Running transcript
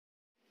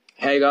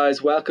Hey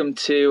guys, welcome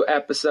to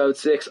episode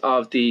 6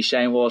 of the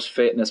Shane Walsh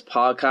Fitness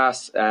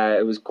podcast.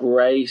 It was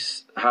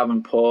great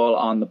having Paul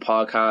on the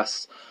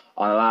podcast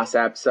on the last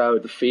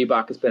episode. The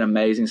feedback has been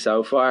amazing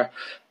so far.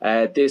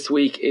 This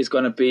week is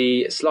going to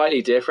be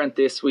slightly different.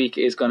 This week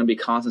is going to be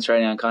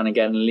concentrating on kind of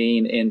getting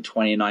lean in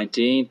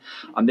 2019.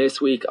 And this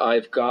week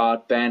I've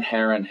got Ben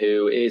Heron,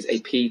 who is a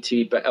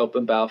PT up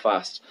in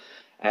Belfast.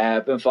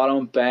 I've been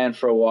following Ben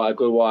for a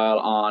good while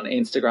on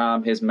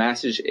Instagram. His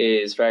message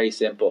is very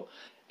simple.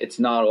 It's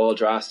not all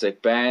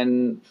drastic.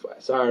 Ben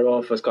started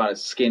off as kind of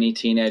skinny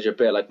teenager, a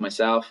bit like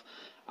myself.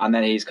 And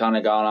then he's kind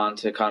of gone on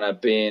to kind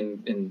of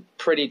being in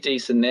pretty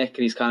decent nick.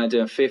 He's kind of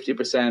doing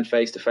 50%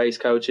 face-to-face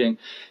coaching,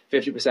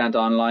 50%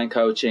 online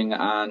coaching.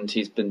 And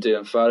he's been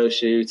doing photo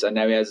shoots. And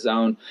now he has his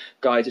own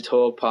Guide to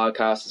Talk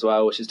podcast as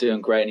well, which is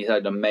doing great. And he's had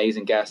an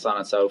amazing guest on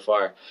it so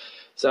far.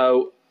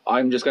 So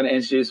I'm just going to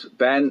introduce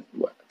Ben.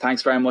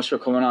 Thanks very much for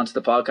coming on to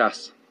the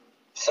podcast.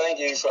 Thank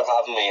you for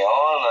having me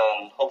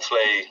on, and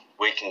hopefully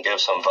we can give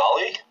some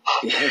value.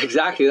 Yeah,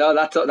 exactly. No,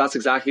 that's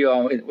exactly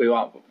what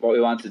we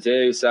want to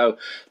do. So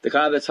the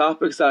kind of the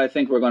topics that I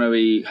think we're going to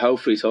be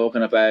hopefully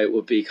talking about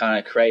would be kind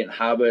of creating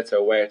habits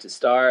or where to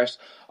start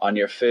on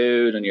your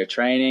food and your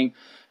training,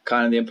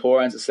 kind of the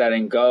importance of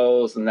setting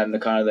goals, and then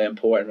the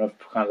importance of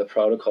kind of the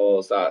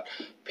protocols that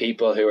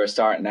people who are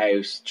starting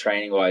out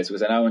training wise.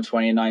 Because I know in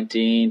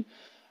 2019,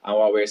 and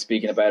what we were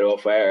speaking about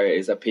off air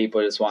is that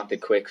people just want the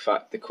quick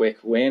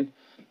win.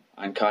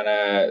 And kind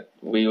of,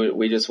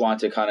 we just want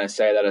to kind of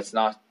say that it's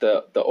not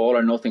the all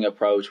or nothing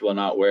approach will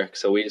not work.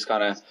 So we just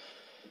kind of,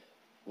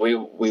 we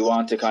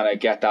want to kind of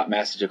get that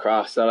message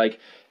across. So like,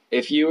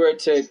 if you were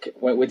to,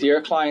 with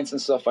your clients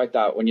and stuff like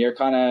that,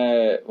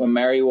 when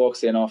Mary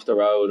walks in off the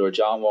road or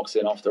John walks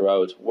in off the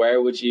road,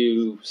 where would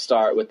you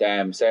start with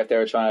them? Say if they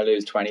were trying to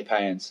lose 20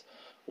 pounds,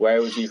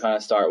 where would you kind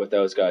of start with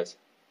those guys?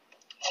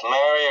 If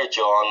Mary or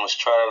John was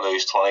trying to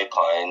lose 20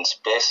 pounds,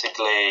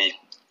 basically,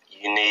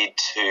 you need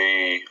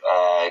to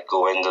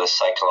go into the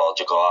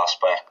psychological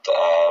aspect.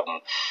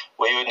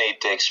 We would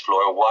need to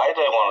explore, why do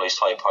they want to lose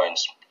 20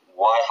 pounds?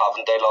 Why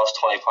haven't they lost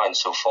 20 pounds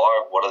so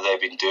far? What have they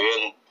been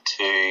doing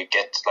to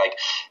get, like,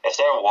 if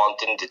they're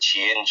wanting to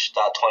change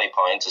that 20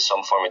 pounds to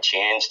some form of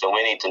change, then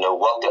we need to know,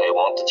 what do they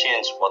want to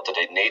change? What do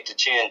they need to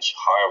change?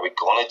 How are we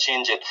going to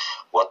change it?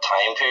 What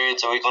time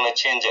periods are we going to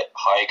change it?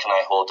 How can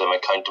I hold them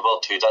accountable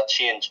to that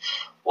change?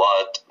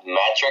 What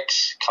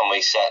metrics can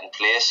we set in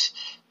place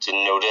to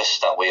notice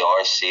that we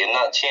are seeing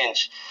that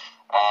change?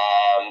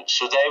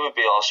 So they would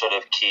be all sort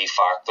of key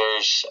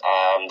factors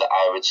that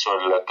I would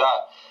sort of look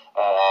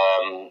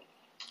at.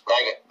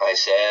 Like I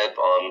said,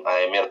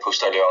 I made a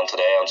post earlier on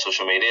today on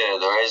social media,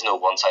 there is no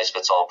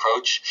one-size-fits-all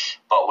approach,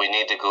 but we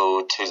need to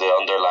go to the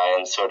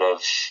underlying sort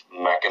of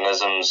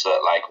mechanisms that,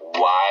 like,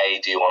 why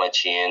do you want to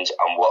change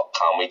and what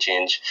can we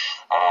change?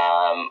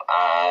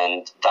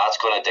 And that's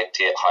going to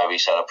dictate how we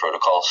set a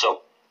protocol.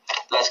 So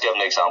let's give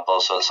an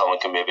example so that someone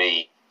can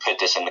maybe put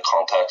this into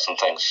context and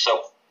things.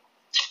 So,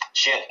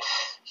 Shane,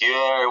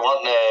 you're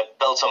wanting to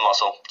build some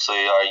muscle. So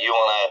you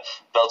want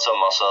to build some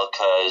muscle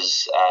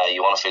because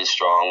you want to feel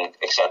strong,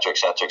 etc.,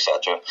 etc.,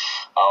 etc.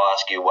 I'll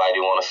ask you, why do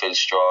you want to feel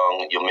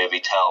strong? You'll maybe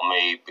tell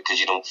me because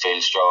you don't feel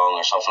strong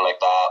or something like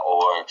that,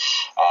 or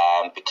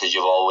because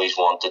you've always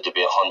wanted to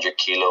be 100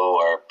 kilo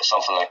or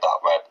something like that,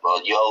 right?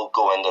 Well, you'll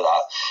go into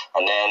that,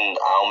 and then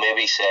I'll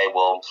maybe say,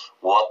 well,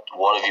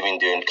 what have you been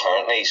doing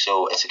currently?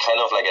 So it's a kind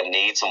of like a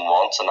needs and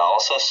wants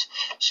analysis.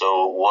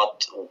 So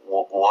what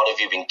have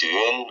you been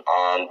doing,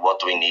 and what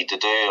do we need to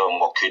do, and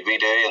what could we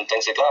do, and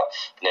things like that.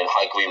 And then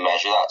how can we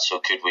measure that? So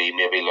could we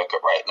maybe look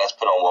at, right, let's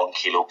put on 1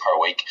 kilo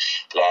per week,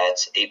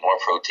 let's eat more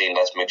protein,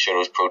 let's make sure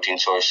those protein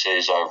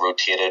sources are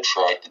rotated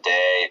throughout the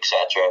day,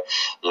 etc.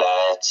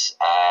 Let's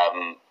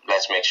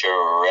make sure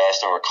we're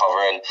resting,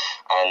 recovering,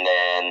 and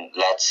then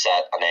let's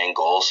set an end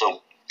goal.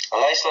 So a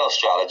nice little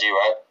strategy,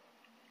 right?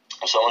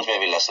 If someone's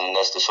maybe listening to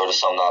this, to sort of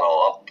sum that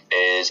all up,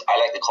 is, I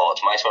like to call it,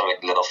 it's my sort of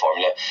like little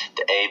formula,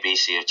 the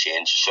ABC of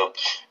change. So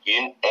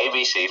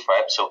ABC,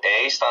 right? So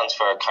A stands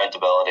for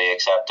accountability,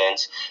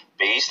 acceptance.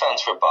 B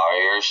stands for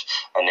barriers,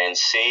 and then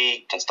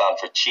C can stand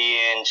for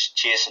change,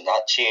 chasing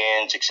that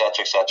change,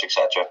 etc., etc.,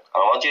 etc. And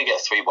I want you to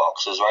get 3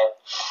 boxes, right?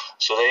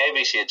 So the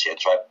ABC of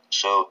change, right?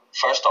 So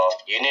first off,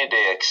 you need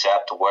to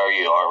accept where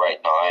you are right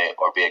now,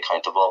 or be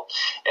accountable.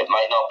 It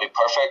might not be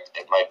perfect.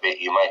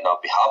 You might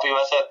not be happy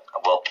with it.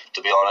 Well,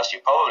 to be honest,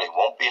 you probably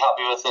won't be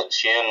happy with it.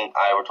 Shane and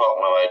I were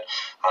talking about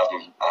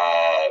having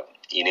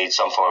you need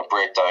some form of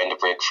breakdown to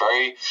break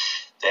free.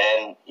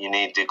 Then you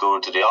need to go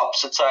to the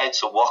opposite side.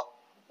 So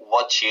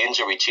what change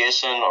are we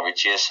chasing? Are we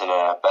chasing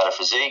a better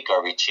physique?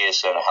 Are we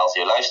chasing a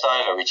healthier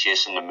lifestyle? Are we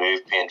chasing to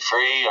move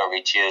pain-free? Are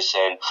we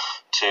chasing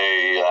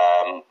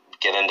to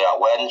get into that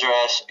wedding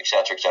dress,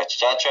 etc., etc.,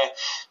 etc.?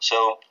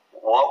 So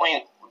what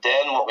we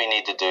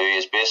need to do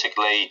is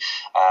basically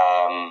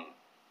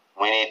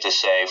we need to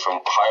say, from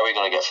how are we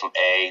going to get from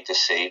A to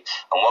C,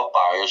 and what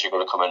barriers are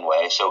going to come in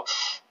way. So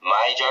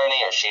my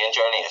journey or Shane's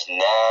journey is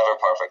never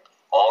perfect.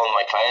 all of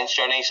my clients'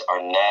 journeys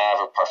are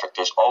never perfect.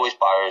 There's always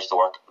barriers to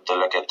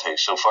look into.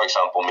 So, for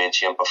example, me and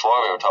Shane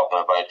before, we were talking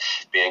about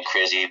being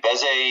crazy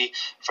busy.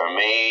 For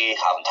me,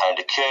 having time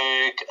to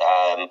cook,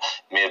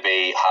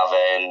 maybe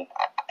having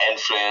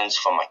influence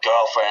from my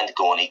girlfriend to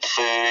go and eat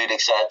food,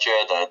 etc.,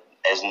 that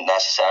isn't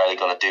necessarily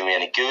going to do me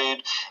any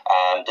good.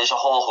 There's a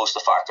whole host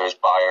of factors,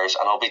 barriers,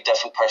 and it'll be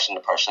different person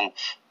to person.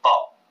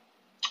 But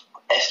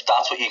if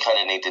that's what you kind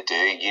of need to do,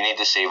 you need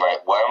to see, right,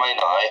 where am I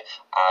now?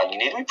 And you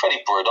need to be pretty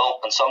brutal.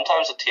 And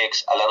sometimes it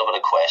takes a little bit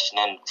of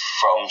questioning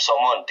from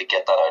someone to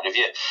get that out of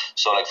you.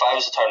 So, like, if I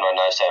was to turn around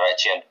now and say, right,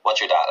 Shane,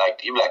 what's your dad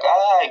like? You'd be like,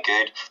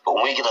 good. But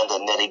when we get into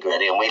the nitty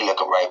gritty and we look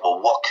at, right, well,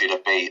 what could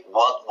it be?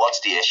 What's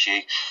the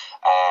issue?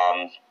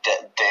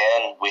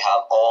 Then we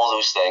have all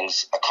those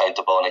things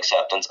accountable and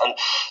acceptance. And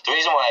the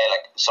reason why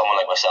someone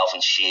like myself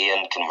and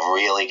Shane can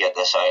really get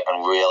this out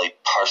and really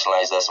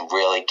personalize this and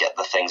really get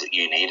the things that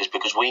you need is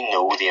because we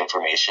know the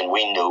information,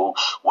 we know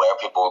where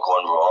people are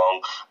going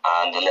wrong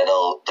and the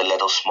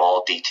little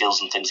small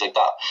details and things like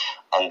that.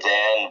 And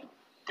then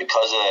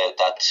because of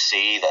that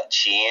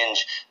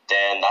change,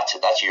 then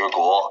that's your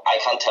goal. I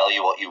can't tell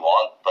you what you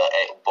want,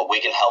 but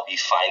we can help you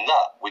find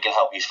that. We can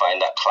help you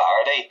find that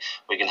clarity.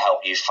 We can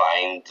help you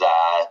find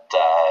that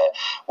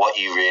what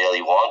you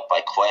really want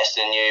by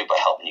questioning you, by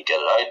helping you get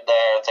it out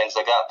there and things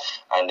like that.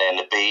 And then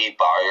the B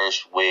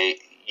barriers,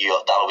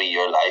 that'll be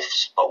your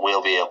life, but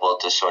we'll be able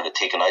to sort of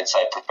take an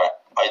outside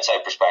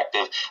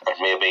perspective and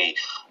maybe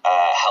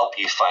help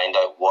you find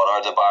out what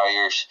are the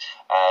barriers,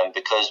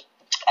 because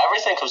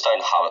everything comes down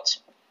to habits.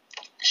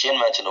 Shane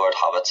mentioned the word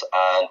habits,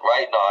 and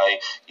right now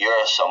you're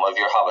a sum of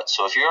your habits.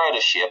 So if you're out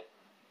of shape,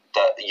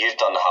 that you've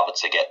done the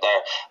habits to get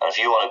there, and if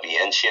you want to be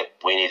in shape,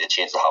 we need to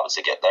change the habits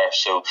to get there.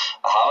 So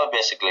a habit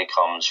basically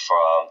comes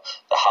from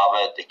the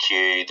habit, the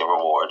cue, the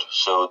reward.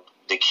 So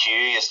the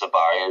cue is the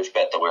barriers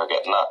bit that we're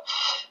getting at.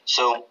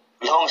 So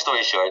long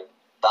story short,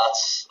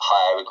 that's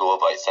how I would go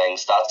about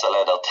things. That's a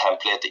little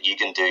template that you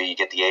can do. You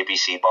get the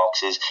ABC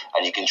boxes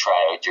and you can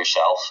try out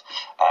yourself.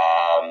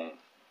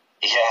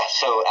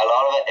 So a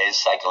lot of it is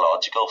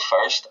psychological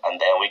first, and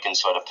then we can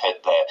sort of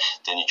put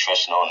the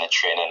nutritional and the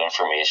training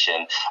information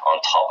on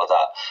top of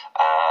that.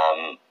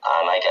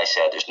 And like I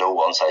said, there's no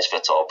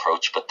one-size-fits-all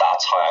approach, but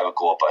that's how I would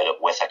go about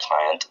it with a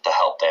client to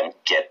help them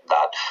get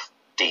that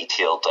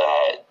detailed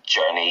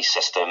journey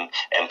system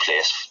in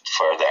place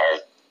for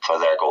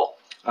their goal.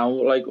 And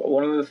like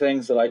one of the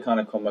things that I kind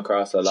of come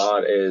across a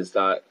lot is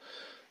that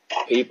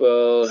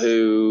people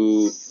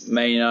who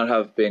may not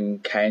have been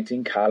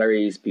counting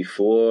calories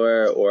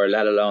before or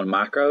let alone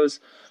macros,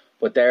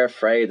 but they're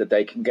afraid that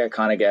they can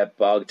get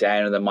bogged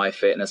down in the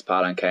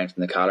MyFitnessPal and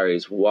counting the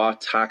calories. What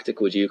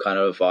tactic would you kind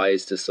of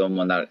advise to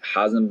someone that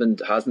hasn't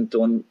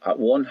done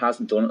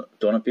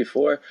it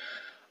before,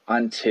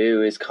 and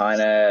two is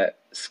kind of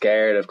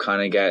scared of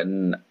kind of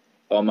getting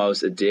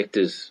almost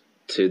addicted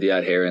to the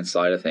adherence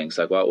side of things?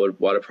 Like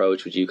what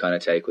approach would you kind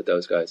of take with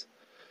those guys?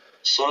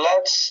 So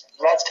let's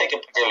take a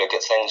bigger look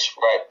at things,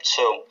 right?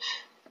 So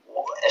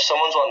if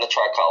someone's wanting to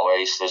track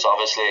calories, there's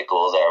obviously a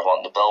goal there of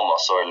wanting to build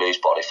muscle or lose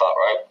body fat,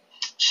 right?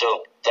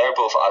 So they're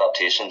both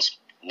adaptations.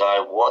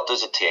 Now, what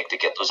does it take to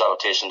get those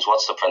adaptations?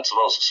 What's the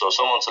principles? So if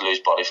someone wants to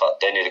lose body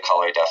fat, they need a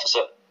calorie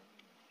deficit.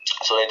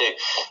 So they do.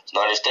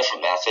 Now, there's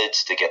different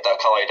methods to get that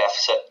calorie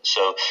deficit.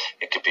 So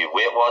it could be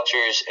Weight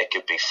Watchers, it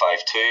could be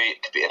 5-2,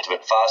 it could be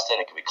intermittent fasting,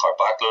 it could be carb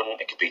backloading,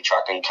 it could be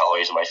tracking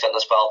calories in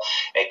MyFitnessPal,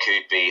 it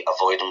could be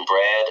avoiding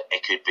bread,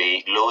 it could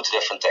be loads of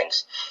different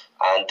things.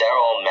 And they're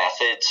all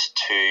methods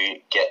to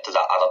get to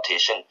that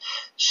adaptation.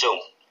 So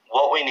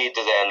what we need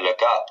to then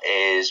look at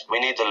is we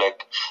need to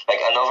look, like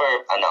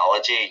another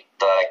analogy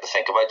that I like to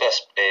think about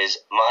this is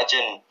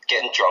imagine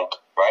getting drunk,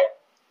 right?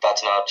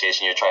 That's an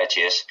adaptation you're trying to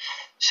chase.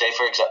 Say,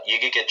 for example, you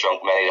could get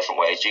drunk many different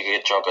ways. You could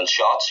get drunk on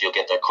shots, you'll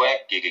get there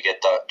quick. You could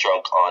get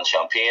drunk on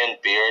champagne,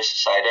 beers,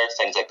 cider,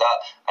 things like that.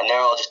 And they're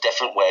all just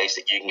different ways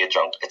that you can get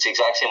drunk. It's the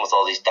exact same with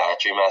all these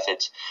dietary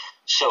methods.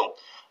 So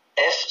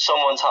if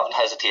someone's having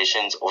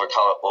hesitations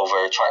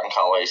over tracking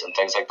calories and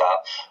things like that,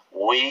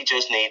 we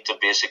just need to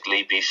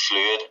basically be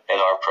fluid in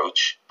our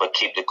approach, but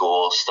keep the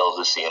goal still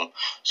the same.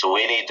 So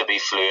we need to be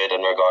fluid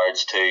in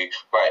regards to,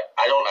 right,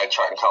 I don't like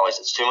tracking calories,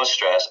 it's too much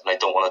stress and I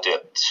don't want to do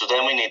it. So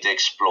then we need to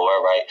explore,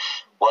 right,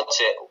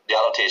 what's it, the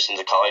adaptations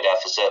of calorie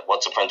deficit,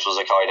 what's the principles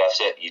of calorie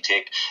deficit, you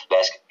take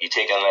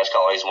in less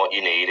calories than what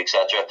you need,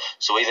 etc.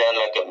 So we then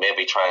look at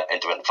maybe trying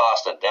intermittent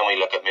fasting, then we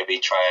look at maybe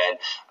trying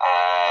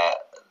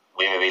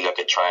we maybe look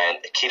at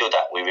trying keto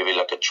diet, we maybe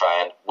look at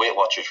trying Weight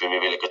Watchers, we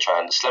maybe look at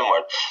trying the Slim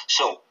World.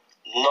 So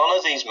none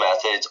of these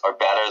methods are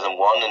better than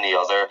one than the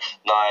other.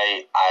 Now,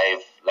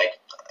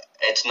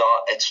 it's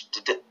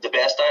the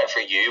best diet for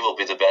you will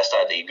be the best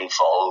diet that you can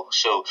follow.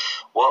 So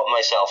what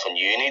myself and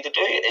you need to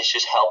do is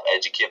just help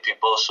educate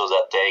people so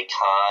that they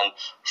can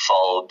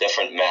follow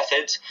different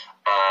methods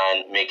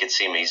and make it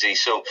seem easy.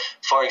 So,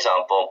 for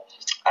example,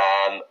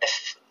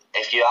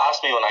 if you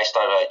asked me when I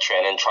started out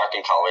training,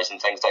 tracking calories and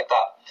things like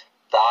that,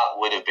 that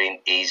would have been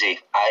easy.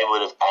 I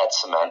would have ate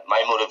cement.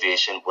 My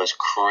motivation was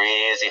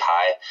crazy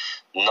high.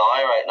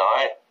 Right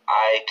now,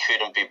 I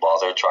couldn't be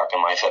bothered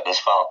tracking my fitness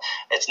pal.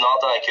 It's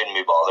not that I couldn't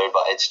be bothered,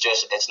 but it's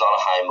not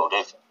a high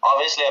motive.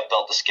 Obviously, I've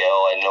built the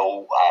skill. I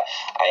know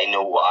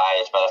why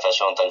it's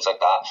beneficial and things like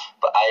that.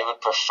 But I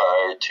would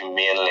prefer to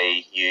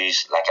mainly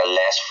use like a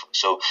less.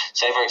 So,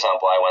 say for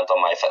example, I went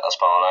on my fitness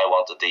pal and I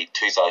wanted to eat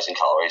 2,000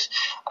 calories,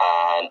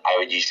 and I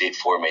would usually eat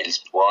 4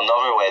 meals. Well,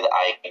 another way that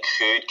I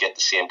could get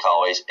the same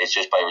calories is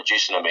just by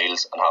reducing the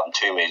meals and having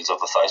 2 meals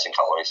of 1,000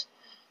 calories.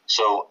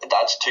 So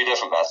that's 2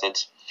 different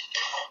methods.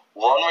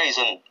 One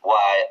reason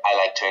why I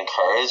like to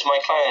encourage my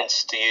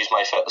clients to use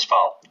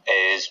MyFitnessPal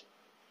is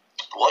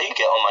what you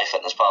get on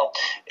MyFitnessPal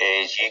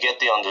is you get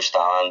to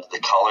understand the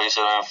calories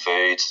that are in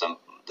foods,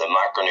 the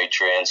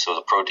macronutrients, so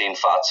the protein,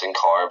 fats and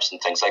carbs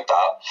and things like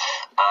that.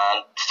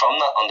 And from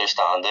that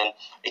understanding,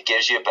 it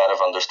gives you a better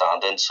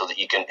understanding so that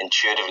you can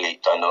intuitively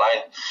eat down the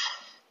line.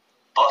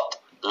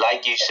 But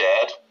like you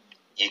said,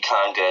 you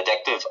can get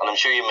addictive, and I'm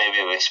sure you maybe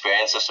have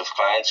experienced this with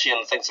clients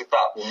and things like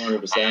that.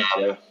 100%,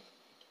 yeah.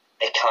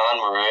 It can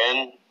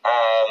ruin,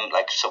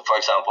 so for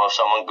example, if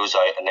someone goes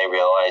out and they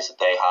realise that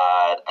they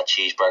had a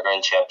cheeseburger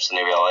and chips and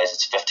they realise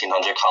it's 1,500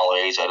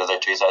 calories out of their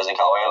 2,000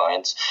 calorie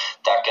allowance,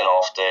 that can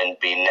often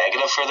be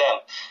negative for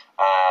them,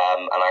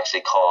 and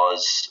actually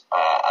cause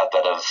a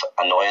bit of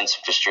annoyance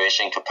and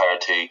frustration compared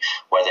to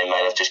where they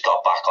might have just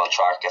got back on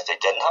track if they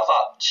didn't have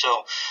that.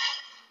 So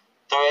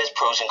there is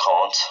pros and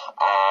cons,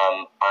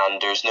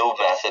 and there's no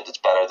method that's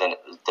better than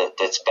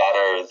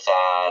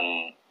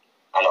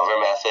another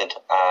method,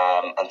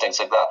 and things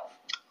like that.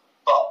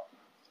 But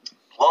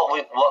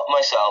what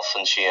myself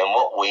and Shane,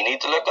 what we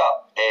need to look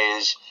at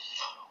is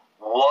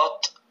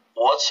what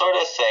sort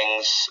of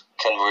things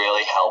can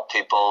really help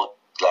people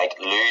like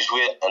lose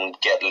weight and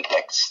get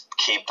like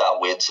keep that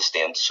weight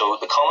sustained. So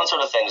the common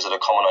sort of things that are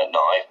coming out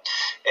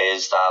now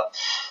is that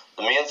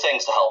the main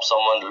things to help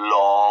someone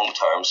long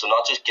term, so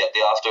not just get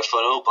the after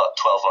photo, but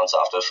 12 months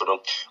after the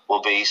photo,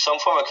 will be some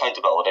form of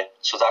accountability.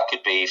 So that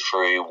could be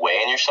through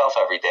weighing yourself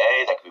every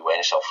day, that could be weighing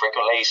yourself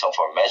frequently, some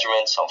form of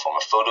measurement, some form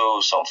of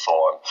photos, some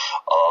form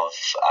of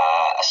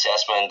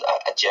assessment,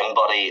 a gym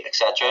buddy,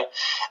 etc.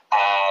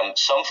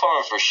 Some form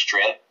of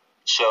restraint.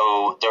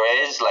 So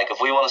there is, like,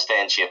 if we want to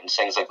stay in shape and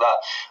things like that,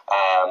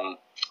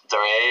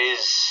 there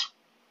is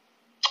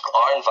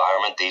our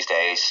environment these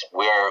days.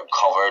 We're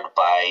covered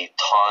by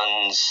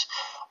tons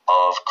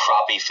of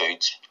crappy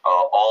foods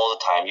all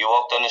the time. You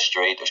walk down the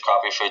street, there's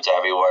crappy foods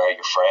everywhere.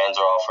 Your friends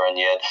are offering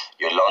you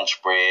your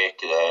lunch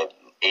break,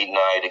 eating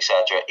out,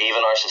 etc.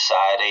 Even our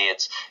society,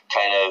 it's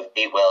kind of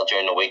eat well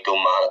during the week, go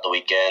mad at the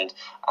weekend,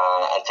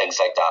 and things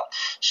like that.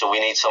 So we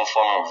need some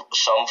form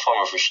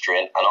of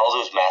restraint, and all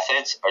those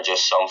methods are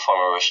just some form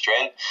of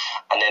restraint.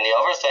 And then the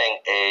other thing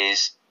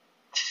is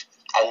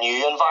a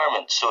new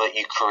environment, so that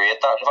you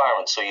create that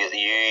environment, so you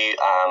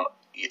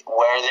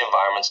where the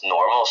environment's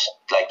normal,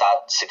 like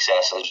that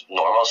success is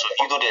normal. So if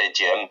you go to a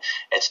gym,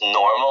 it's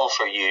normal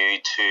for you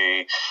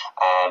to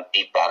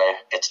eat better.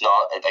 It's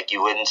not like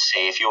you wouldn't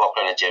see, if you walk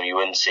around a gym, you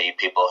wouldn't see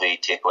people who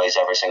eat takeaways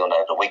every single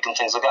night of the week and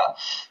things like that.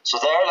 So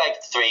there are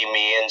like 3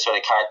 main sort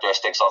of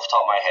characteristics off the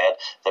top of my head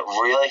that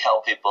really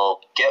help people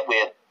get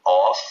weight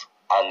off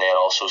and then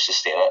also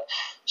sustain it.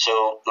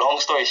 So long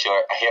story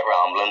short, I hate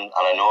rambling,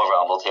 and I know I've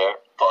rambled here,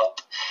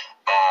 but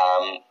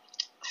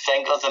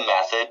think of the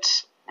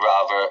methods,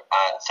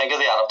 think of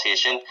the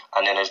adaptation,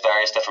 and then there's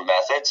various different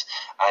methods,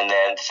 and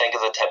then think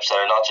of the tips that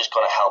are not just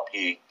going to help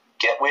you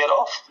get weight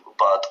off,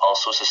 but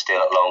also sustain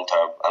it long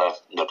term. And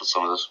I've noted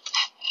some of this.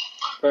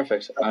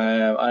 Perfect.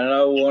 I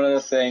know one of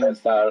the things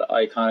that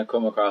I kind of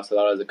come across a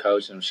lot as a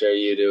coach, and I'm sure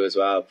you do as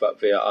well,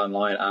 but via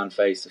online and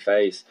face to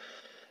face,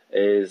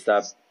 is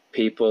that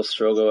people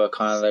struggle with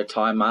kind of their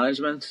time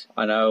management.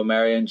 I know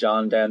Mary and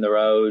John down the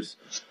road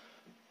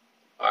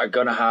are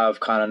going to have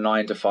kind of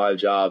 9 to 5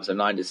 jobs or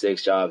 9 to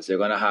 6 jobs. They're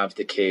going to have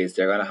the kids,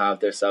 they're going to have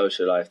their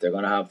social life, they're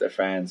going to have their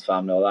friends,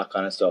 family, all that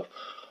kind of stuff.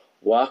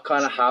 What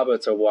kind of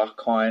habits or what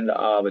kind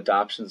of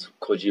adaptations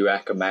could you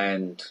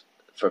recommend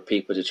for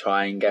people to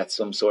try and get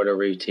some sort of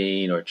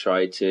routine, or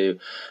try to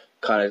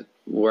kind of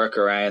work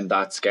around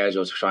that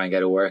schedule to try and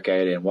get a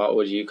workout in? What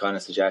would you kind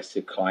of suggest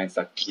to clients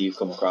that you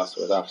come across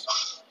with that?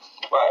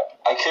 Right,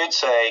 I could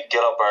say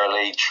get up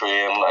early,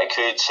 train. I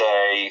could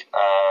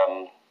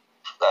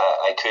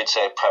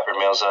say prep your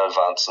meals in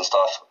advance and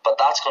stuff, but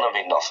that's going to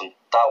mean nothing.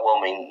 That will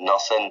mean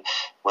nothing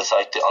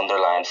without the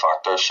underlying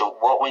factor. So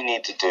what we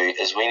need to do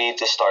is we need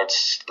to start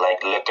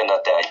like looking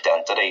at the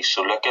identity.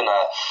 So looking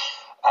at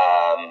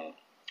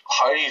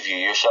how do you view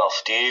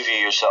yourself? Do you view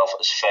yourself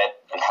as fit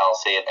and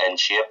healthy and in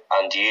shape?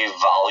 And do you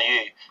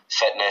value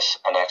fitness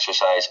and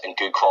exercise and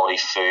good quality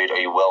food? Are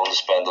you willing to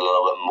spend a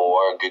little bit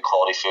more on good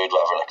quality food,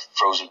 whatever, like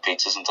frozen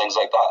pizzas and things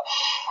like that?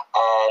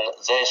 And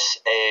this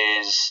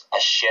is a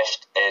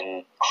shift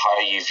in how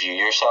you view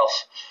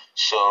yourself.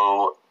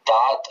 So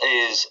that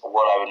is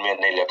what I would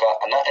mainly look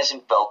at, and that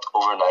isn't built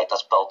overnight.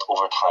 That's built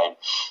over time.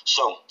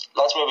 So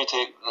let's maybe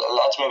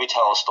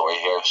tell a story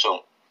here.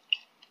 So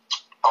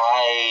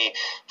I,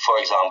 for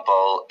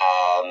example,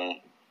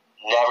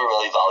 never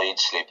really valued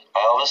sleep.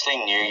 I obviously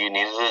knew you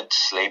needed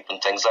sleep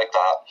and things like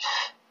that,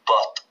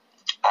 but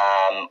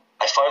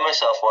I found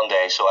myself one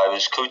day, so I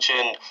was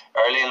coaching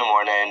early in the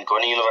morning,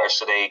 going to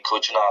university,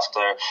 coaching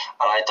after,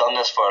 and I'd done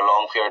this for a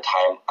long period of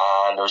time,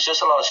 and there was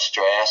just a lot of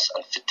stress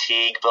and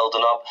fatigue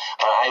building up,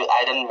 and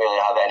I didn't really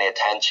have any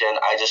attention.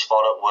 I just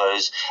thought it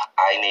was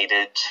I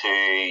needed to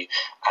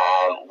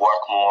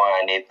work more.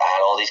 I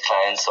had all these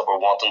clients that were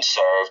wanting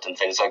served and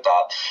things like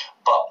that.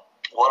 But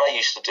what I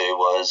used to do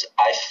was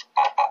I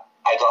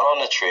got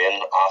on the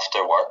train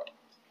after work,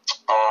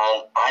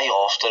 and I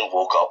often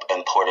woke up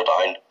in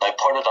Portadown. Now,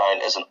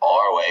 Portadown is an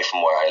hour away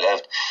from where I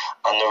lived,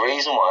 and the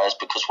reason why is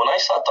because when I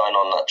sat down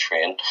on that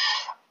train,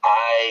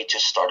 I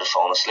just started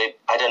falling asleep.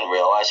 I didn't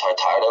realise how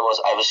tired I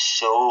was. I was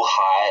so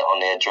high on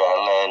the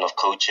adrenaline of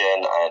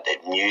coaching and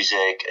the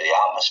music, the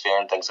atmosphere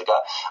and things like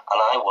that,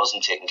 and I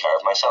wasn't taking care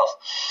of myself.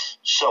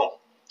 So,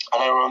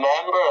 and I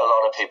remember a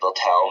lot of people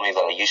telling me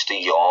that I used to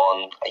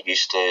yawn, I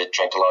used to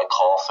drink a lot of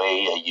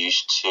coffee, I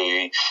used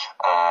to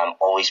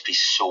always be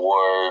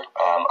sore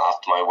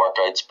after my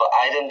workouts, but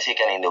I didn't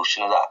take any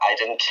notion of that. I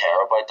didn't care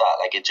about that.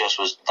 Like, it just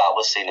was, that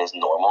was seen as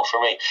normal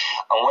for me.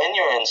 And when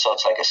you're in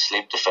such like a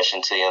sleep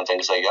deficiency and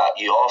things like that,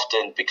 you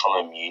often become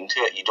immune to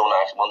it. You don't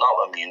actually, well,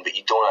 not immune, but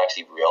you don't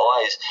actually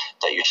realise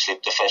that you're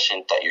sleep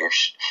deficient, that your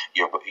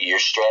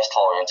stress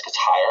tolerance gets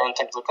higher and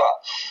things like that.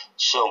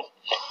 So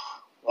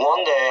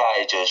one day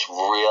I just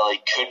really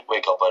couldn't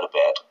wake up out of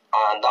bed,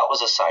 and that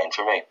was a sign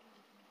for me.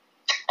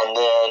 And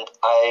then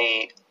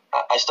I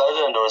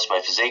started to notice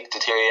my physique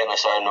deteriorate, and I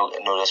started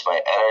to notice my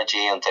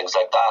energy and things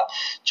like that,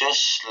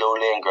 just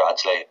slowly and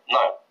gradually.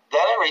 Now,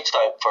 then I reached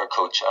out for a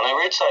coach, and I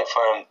reached out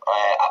for him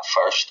at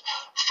first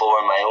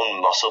for my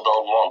own muscle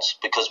building once,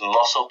 because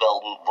muscle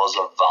building was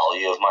a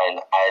value of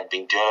mine. I had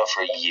been doing it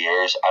for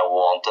years. I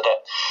wanted it.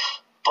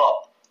 But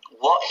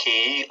what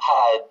he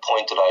had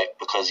pointed out,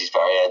 because he's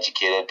very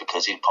educated,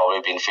 because he'd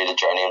probably been through the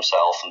journey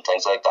himself and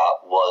things like that,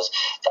 was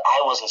that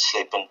I wasn't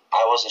sleeping,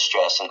 I wasn't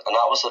stressing, and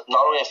that was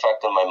not only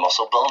affecting my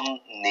muscle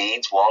building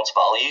needs, wants,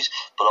 values,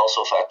 but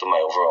also affecting my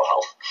overall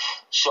health.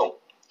 So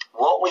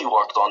what we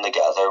worked on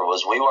together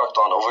was we worked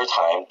on over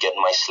time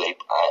getting my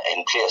sleep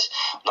in place.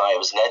 Now, it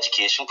was an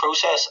education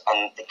process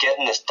and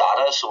getting this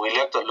data, so we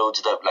looked at loads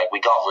of like,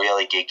 we got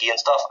really geeky and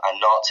stuff. I'm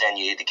not saying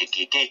you need to get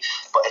geeky,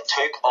 but it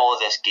took all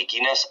of this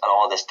geekiness and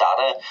all this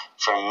data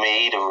for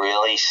me to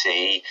really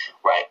see,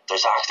 right,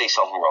 there's actually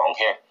something wrong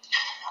here.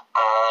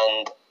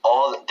 And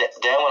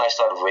then when I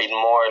started reading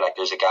more, like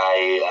there's a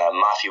guy,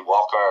 Matthew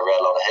Walker, I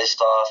read a lot of his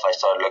stuff. I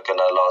started looking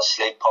at a lot of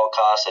sleep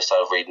podcasts. I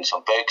started reading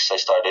some books. I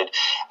started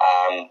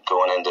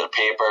going into the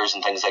papers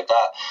and things like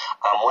that.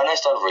 And when I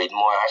started reading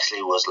more, I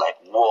actually was like,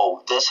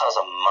 whoa, this has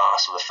a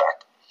massive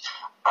effect.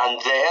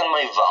 And then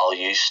my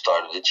values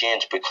started to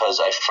change, because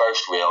I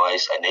first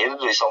realised I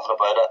needed to do something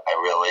about it. I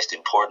realised the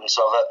importance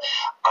of it,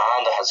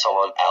 and I had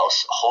someone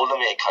else holding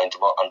me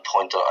accountable and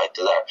pointing it out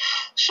to there.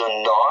 So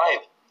now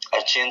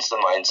I've changed the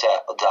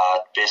mindset that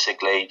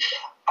basically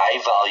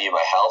I value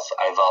my health,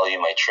 I value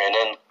my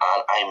training,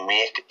 and I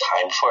make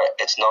time for it.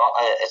 It's not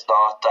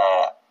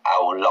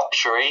a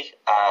luxury,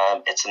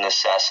 it's a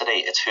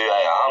necessity. It's who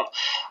I am.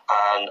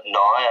 And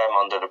now I'm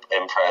under the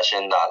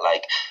impression that,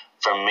 like,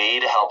 for me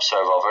to help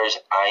serve others,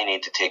 I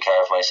need to take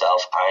care of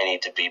myself. I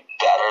need to be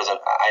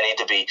I need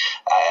to be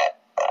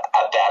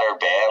a better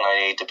Ben.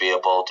 I need to be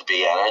able to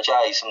be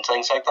energized and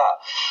things like that.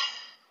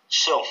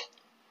 So,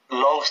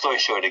 long story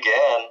short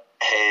again,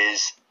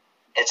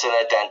 it's an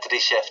identity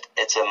shift,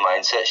 it's a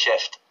mindset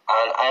shift,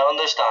 and I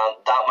understand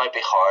that might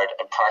be hard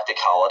in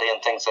practicality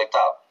and things like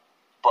that,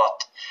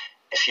 but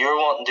if you're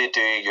wanting to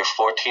do your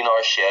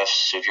 14-hour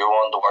shifts, if you're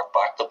wanting to work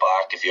back to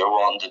back, if you're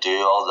wanting to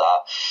do all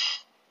that,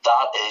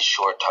 that is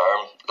short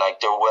term. Like,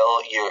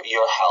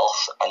 your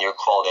health and your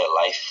quality of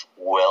life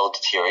will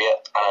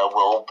deteriorate, and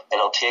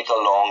it'll take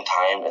a long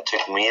time. It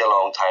took me a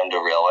long time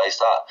to realise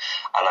that,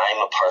 and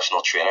I'm a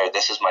personal trainer.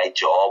 This is my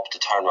job, to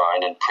turn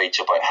around and preach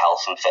about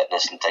health and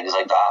fitness and things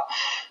like that.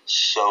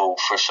 So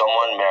for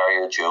someone, Mary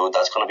or Joe,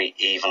 that's going to be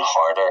even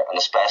harder, and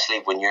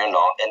especially when you're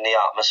not in the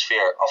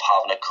atmosphere of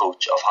having a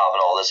coach, of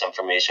having all this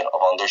information, of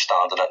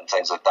understanding it and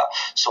things like that.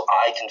 So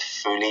I can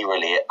fully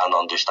relate and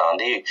understand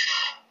you.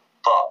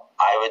 But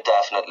I would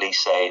definitely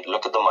say,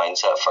 look at the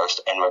mindset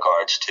first in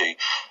regards to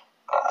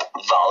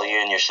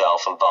valuing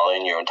yourself and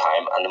valuing your own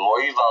time. And the more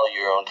you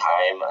value your own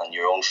time and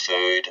your own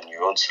food and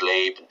your own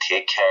sleep and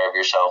take care of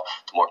yourself,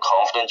 the more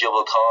confident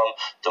you'll become,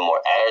 the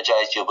more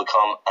energized you'll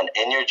become. And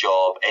in your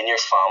job, in your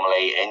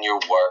family, in your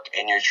work,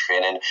 in your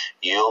training,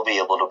 you'll be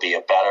able to be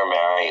a better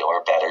Mary or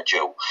a better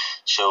Joe.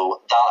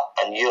 So that,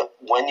 and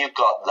when you've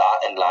got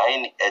that in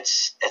line,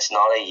 it's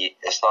not a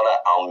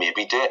I'll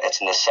maybe do it. It's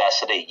a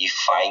necessity. You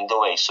find a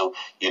way. So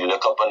you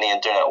look up on the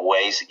internet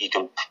ways that you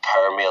can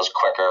prepare meals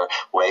quicker,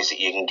 ways that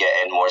you can get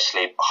in more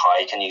sleep.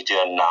 How can you do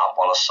a nap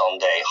on a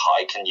Sunday?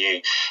 How can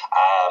you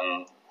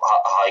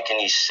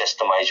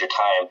systemize your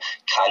time?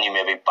 Can you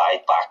maybe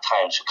buy back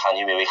time? So can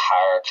you maybe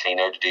hire a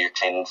cleaner to do your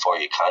cleaning for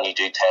you? Can you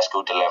do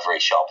Tesco delivery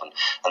shopping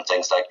and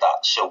things like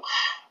that? So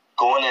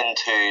going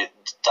into,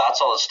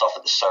 that's all the stuff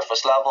at the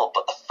surface level,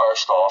 but the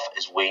first off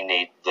is we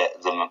need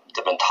the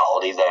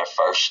mentality there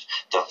first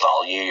to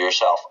value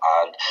yourself,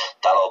 and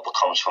that all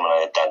becomes from an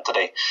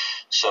identity.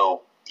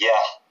 So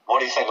yeah, what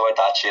do you think about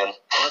that, Shane?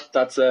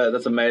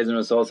 That's amazing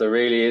results. It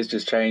really is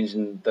just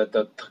changing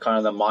the kind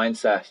of the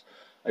mindset.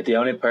 Like, the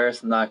only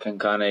person that can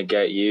kind of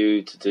get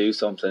you to do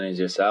something is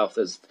yourself.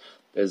 There's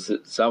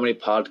so many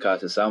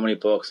podcasts, there's so many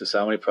books, there's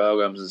so many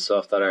programs and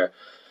stuff that are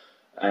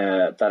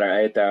out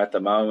there at the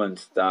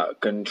moment that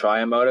can try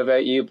and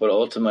motivate you, but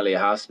ultimately it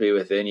has to be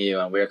within you.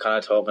 And we're kind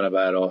of talking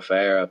about off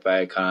air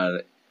about kind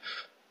of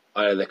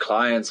either the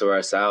clients or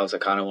ourselves are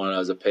kind of one of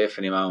those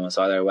epiphany moments,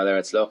 either whether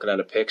it's looking at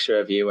a picture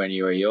of you when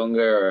you were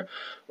younger or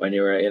when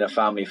you were in a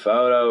family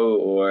photo,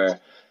 or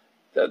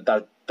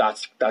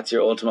that's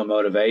your ultimate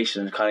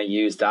motivation, and kind of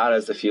use that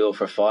as the fuel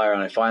for fire.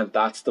 And I find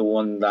that's the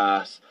one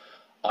that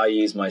I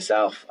use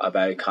myself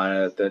about kind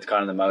of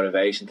the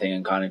motivation thing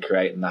and kind of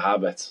creating the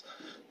habits.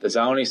 There's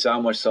only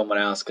so much someone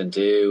else can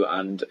do,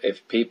 and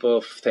if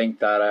people think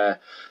that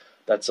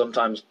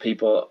sometimes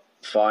people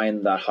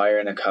find that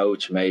hiring a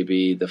coach may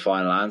be the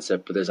final answer,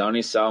 but there's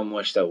only so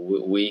much that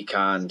we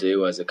can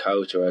do as a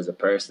coach or as a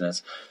person.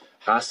 It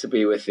has to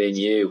be within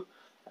you.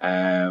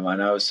 I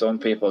know some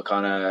people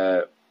kind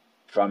of,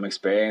 from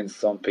experience,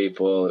 some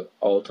people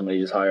ultimately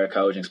just hire a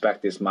coach and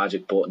expect this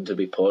magic button to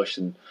be pushed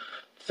and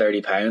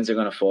 30 pounds are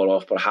going to fall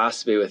off, but it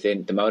has to be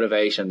within the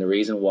motivation. The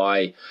reason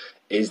why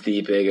is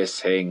the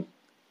biggest thing,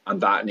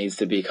 and that needs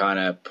to be kind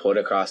of put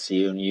across to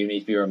you, and you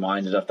need to be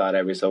reminded of that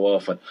every so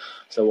often.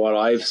 So what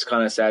I've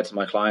kind of said to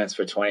my clients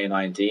for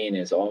 2019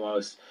 is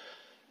almost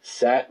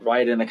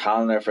write in a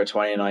calendar for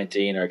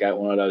 2019, or get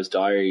one of those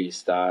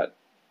diaries that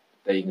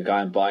you can go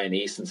and buy in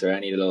Easton's or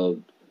any little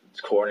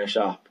corner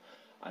shop,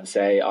 and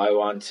say, I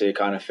want to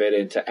kind of fit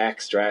into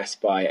X dress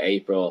by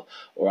April,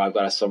 or I've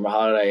got a summer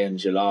holiday in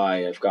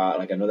July, I've got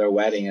like another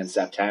wedding in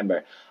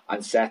September,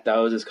 and set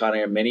those as kind of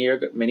your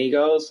mini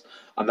goals.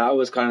 And that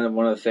was kind of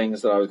one of the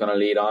things that I was going to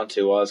lead on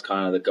to, was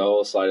kind of the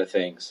goal side of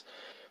things,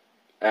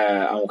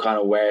 and kind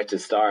of where to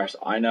start.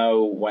 I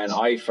know when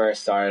I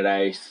first started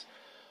out,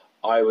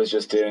 I was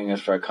just doing it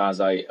because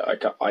I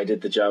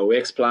did the Joe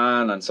Wicks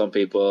plan, and some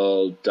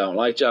people don't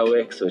like Joe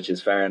Wicks, which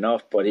is fair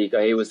enough, but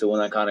he was the one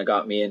that kind of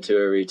got me into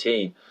a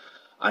routine,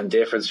 and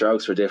different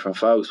strokes for different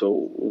folks. But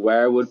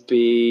where would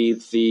be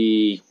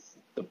the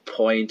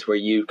point where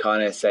you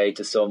kind of say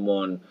to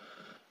someone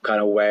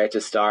kind of where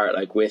to start,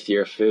 like with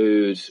your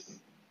food?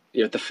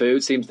 The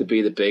food seems to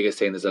be the biggest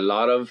thing. There's a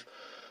lot of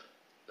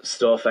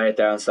stuff out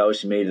there on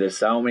social media. There's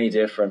so many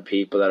different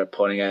people that are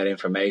putting out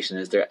information.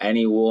 Is there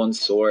any one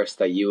source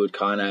that you would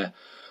kind of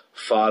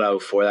follow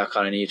for that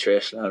kind of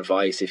nutritional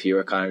advice if you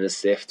were kind of to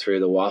sift through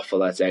the waffle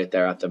that's out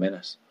there at the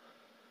minute?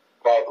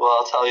 Right, well,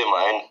 I'll tell you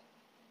mine.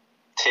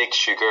 Take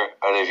sugar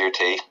out of your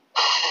tea.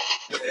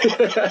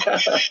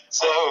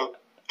 So,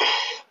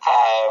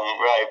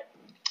 right,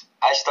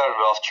 I started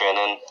off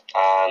training,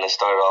 and I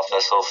started off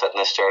this whole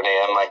fitness journey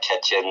in my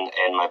kitchen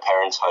in my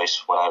parents'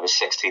 house when I was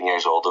 16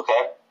 years old,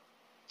 okay?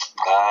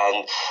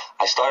 And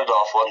I started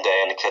off one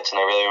day in the kitchen,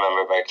 I really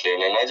remember very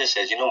clearly, and I just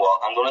said, you know what,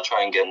 I'm going to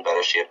try and get in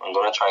better shape, I'm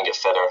going to try and get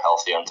fitter,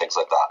 healthier, and things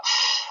like that.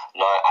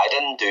 Now, I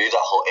didn't do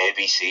that whole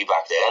ABC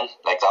back then.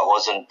 Like, that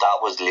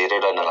was later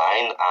down the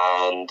line,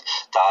 and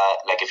that,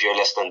 like, if you're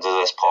listening to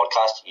this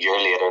podcast, you're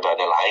later down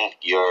the line.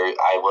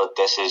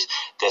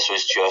 This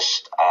was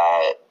just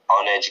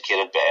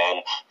uneducated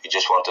Ben who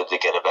just wanted to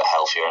get a bit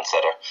healthier and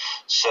fitter.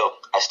 So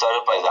I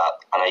started by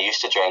that, and I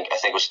used to drink, I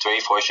think it was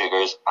 3-4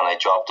 sugars, and I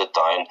dropped it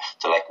down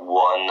to like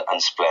 1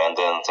 and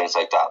Splendid and things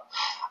like that.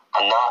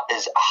 And that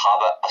is a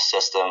habit, a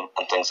system,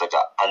 and things like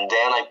that. And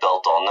then I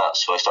built on that.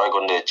 So I started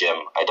going to the gym.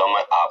 I done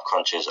my ab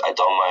crunches. I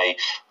done my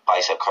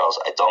bicep curls.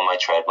 I done my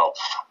treadmill.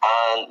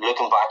 And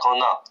looking back on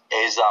that,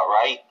 is that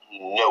right?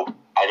 No.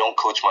 I don't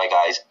coach my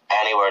guys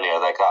anywhere near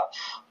like that.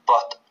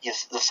 But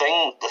the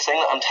thing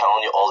that I'm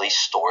telling you, all these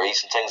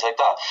stories and things like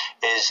that,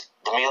 is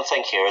the main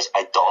thing here is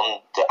I done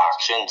the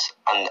actions,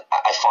 and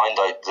I found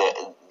out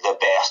the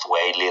best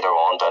way later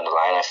on down the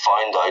line. I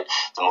found out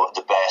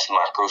the best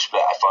macro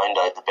split. I found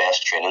out the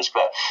best training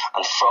split.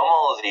 And from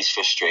all of these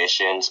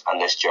frustrations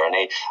and this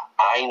journey,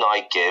 I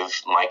now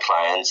give my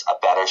clients a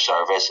better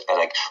service. And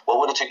like, what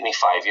would have taken me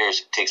 5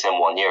 years, it takes them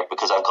 1 year,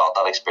 because I've got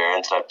that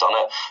experience and I've done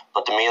it.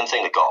 But the main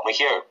thing that got me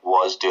here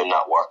was doing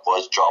that work,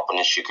 was dropping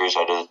the sugars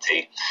out of the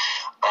tea.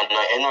 And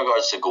now, in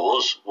regards to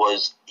goals,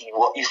 was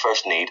what you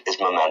first need is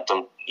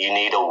momentum. You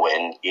need a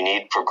win. You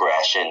need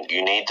progression.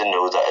 You need to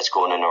know that it's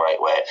going in the right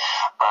way.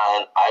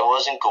 And I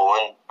wasn't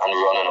going and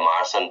running a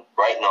marathon.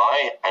 Right now,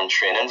 I'm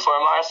training for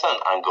a marathon.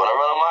 I'm going to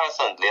run a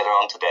marathon. Later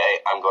on today,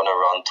 I'm going to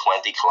run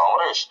 20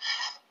 kilometers.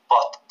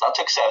 But that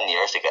took 7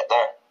 years to get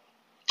there.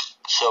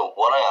 So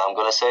what I am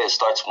going to say is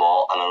start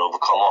small and then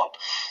overcome on.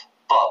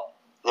 But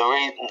now,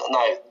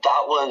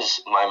 that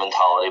was my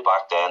mentality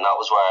back then. That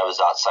was where I was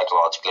at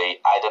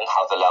psychologically. I didn't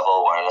have the level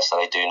of awareness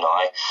that I do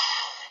now.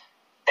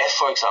 If,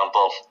 for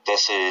example,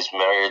 this is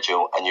Mary or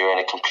Joe and you're in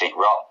a complete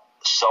rut,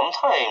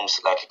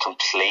 sometimes like a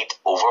complete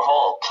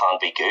overhaul can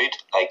be good.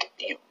 Like,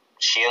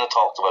 Shane had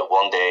talked about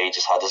one day he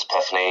just had this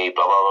epiphany,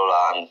 blah blah blah,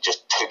 blah, and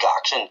just took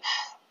action.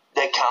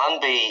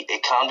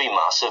 It can be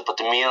massive, but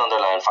the main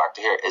underlying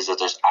factor here is that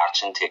there's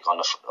action take on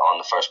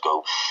the first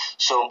go.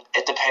 So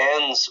it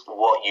depends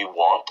what you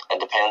want. It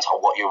depends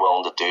on what you're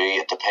willing to do.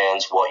 It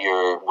depends what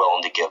you're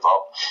willing to give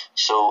up.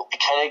 So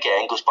it kind of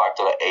again goes back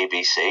to the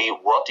ABC.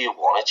 What do you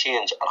want to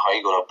change, and how are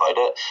you going about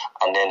it?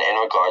 And then in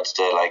regards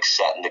to like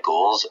setting the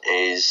goals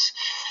is,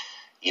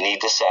 you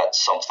need to set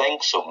something.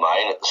 So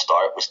mine at the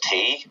start was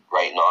T.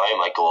 Right now,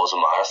 my goal is a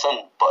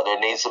marathon. But there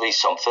needs to be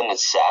something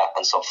that's set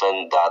and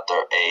something that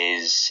there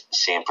is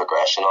seeing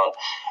progression on.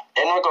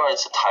 In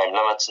regards to time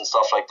limits and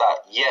stuff like that,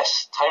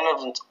 yes, time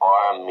limits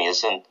are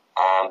amazing.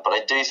 But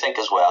I do think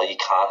as well you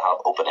can have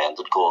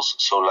open-ended goals.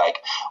 So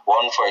like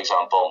one, for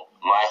example,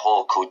 my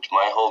whole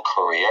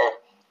career,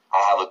 I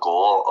have a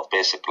goal of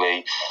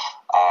basically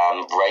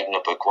writing a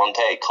book one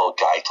day called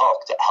Guy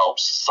Talk that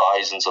helps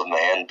thousands of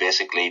men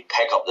basically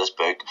pick up this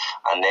book,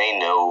 and they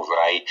know,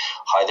 right,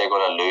 how they're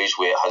going to lose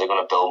weight, how they're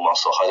going to build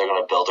muscle, how they're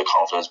going to build their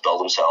confidence,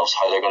 build themselves,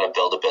 how they're going to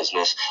build a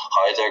business,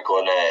 how they're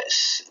going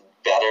to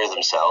better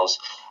themselves.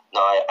 Now,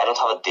 I don't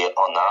have a date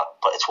on that,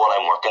 but it's what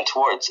I'm working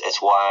towards.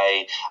 It's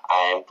why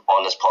I'm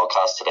on this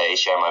podcast today,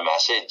 sharing my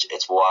message.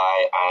 It's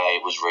why I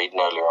was reading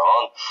earlier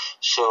on.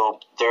 So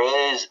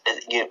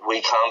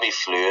we can be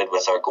fluid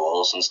with our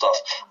goals and stuff.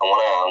 And what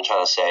I am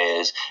trying to say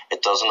is,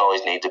 it doesn't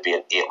always need to be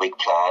an 8-week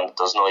plan. It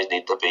doesn't always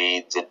need to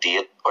be the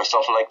date or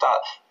something like that.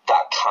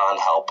 That can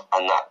help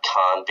and that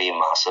can be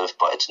massive,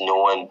 but it's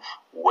knowing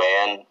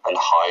when and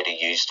how to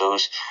use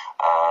those.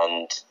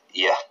 And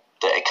yeah,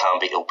 that it can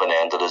be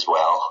open-ended as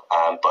well,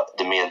 but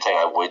the main thing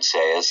I would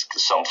say is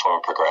some form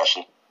of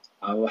progression.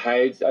 I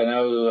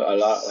know a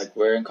lot, like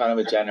we're in kind of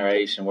a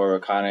generation where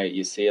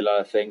you see a lot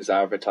of things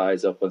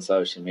advertised up on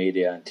social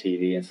media and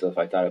TV and stuff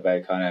like that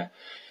about kind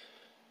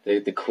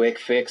of the quick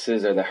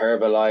fixes or the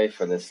Herbalife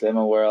or the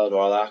Slimmer World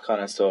or all that kind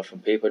of stuff,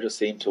 and people just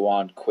seem to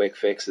want quick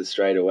fixes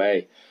straight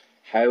away.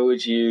 How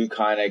would you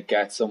kind of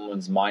get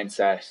someone's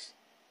mindset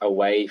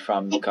away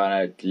from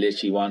kind of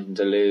literally wanting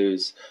to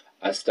lose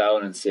a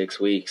stone in 6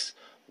 weeks?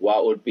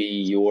 What would be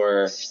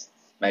your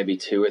maybe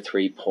 2 or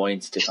 3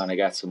 points to kind of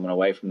get someone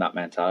away from that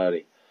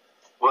mentality?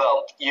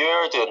 Well,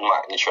 you're doing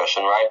Mac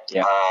Nutrition, right?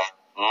 Yeah.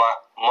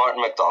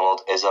 Martin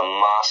McDonald is a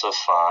massive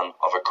fan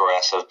of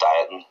aggressive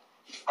dieting,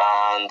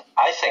 and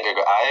I think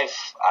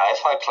I've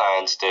had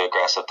clients do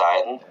aggressive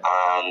dieting,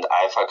 and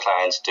I've had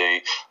clients do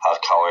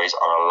have calories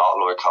or a lot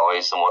lower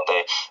calories than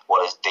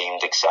what is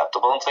deemed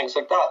acceptable and things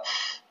like that.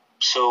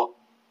 So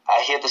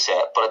I hate to say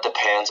it, but it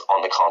depends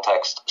on the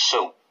context.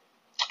 So,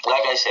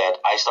 like I said,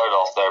 I started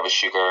off there with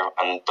sugar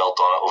and built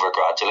on it over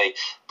gradually.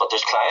 But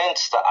there's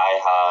clients that I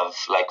have,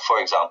 like for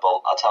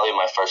example, I'll tell you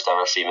my first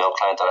ever female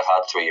client that I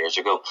had 3 years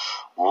ago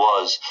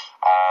was,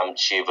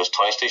 she was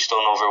 22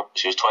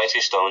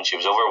 stone, she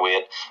was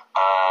overweight,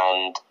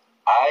 and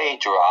I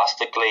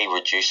drastically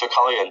reduced her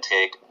calorie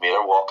intake, made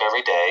her walk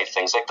every day,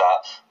 things like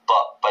that.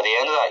 But by the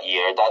end of that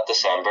year, that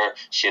December,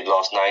 she had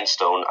lost 9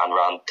 stone and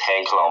ran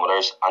 10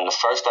 kilometres. And the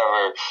first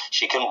ever,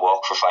 she couldn't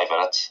walk for 5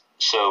 minutes.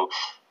 So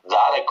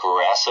that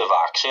aggressive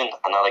action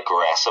and that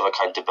aggressive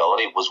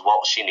accountability was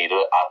what she needed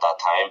at that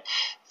time.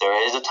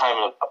 There is a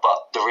time,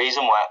 but the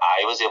reason why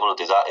I was able to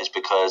do that is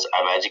because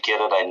I'm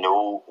educated. I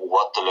know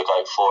what to look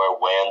out for,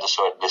 when to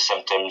sort the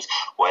symptoms,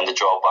 when to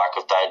draw back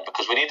of diet.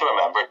 Because we need to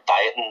remember,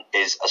 dieting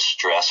is a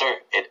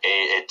stressor.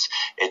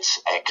 It's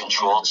a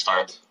controlled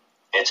start.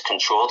 It's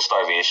controlled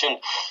starvation.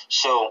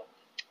 So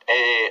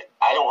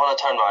I don't want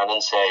to turn around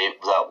and say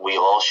that we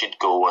all should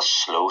go a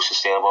slow,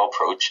 sustainable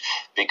approach,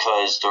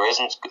 because that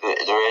isn't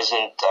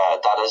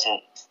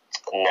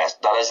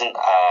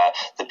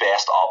the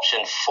best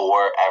option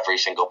for every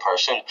single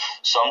person.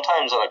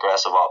 Sometimes an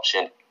aggressive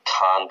option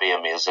can be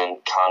amazing,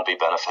 can be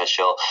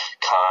beneficial,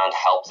 can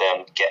help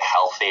them get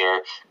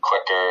healthier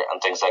quicker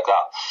and things like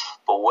that.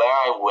 But where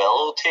I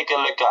will take a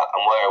look at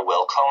and where I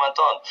will comment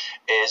on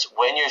is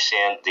when you're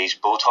seeing these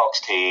Botox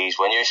teas,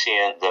 when you're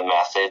seeing the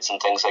methods and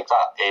things like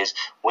that, is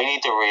we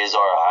need to raise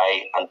our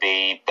eye and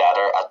be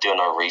better at doing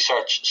our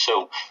research.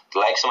 So the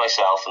likes of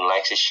myself and the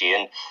likes of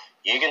Shane,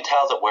 you can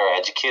tell that we're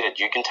educated.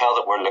 You can tell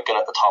that we're looking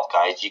at the top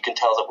guys. You can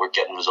tell that we're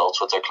getting results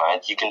with our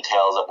clients. You can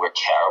tell that we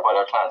care about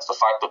our clients. The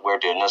fact that we're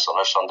doing this on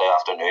our Sunday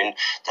afternoon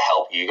to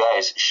help you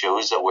guys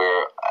shows that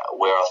we're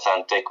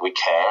authentic, we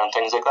care and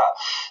things like that.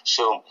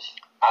 So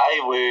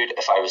I would,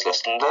 if I was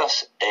listening to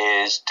this,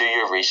 is do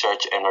your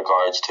research in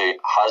regards to,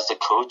 has the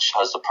coach,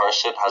 has the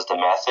person, has the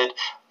method,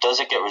 does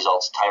it get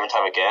results time and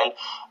time again?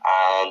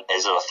 And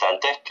is it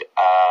authentic?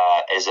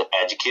 Is it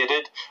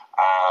educated?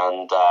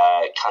 And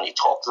can you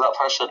talk to that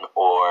person,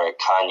 or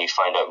can you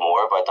find out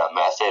more about that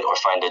method, or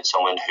find out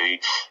someone who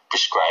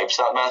prescribes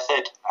that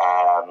method,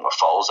 or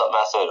follows that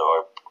method,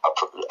 or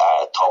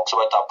talks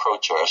about that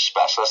approach, or a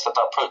specialist at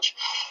that approach?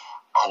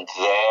 And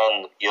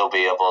then you'll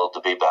be able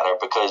to be better,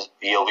 because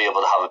you'll be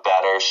able to have a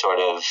better sort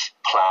of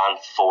plan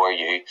for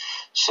you.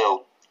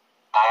 So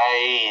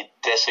I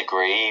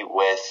disagree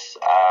with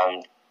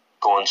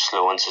going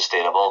slow and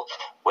sustainable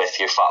with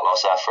your fat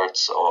loss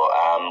efforts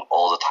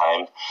all the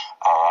time.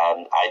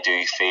 I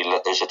do feel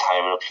that there's a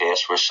time and a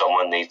place where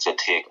someone needs to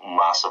take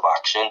massive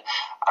action,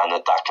 and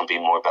that can be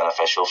more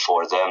beneficial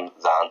for them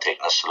than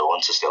taking a slow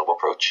and sustainable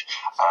approach.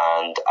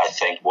 And I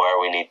think where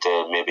we need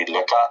to maybe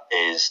look at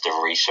is the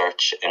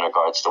research in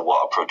regards to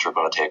what approach we're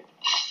going to take.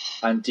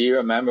 And do you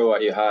remember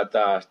what you had,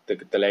 the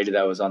lady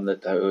that was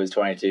who was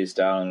 22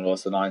 stone and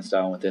lost the 9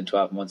 stone within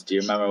 12 months? Do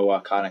you remember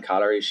what kind of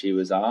calories she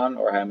was on,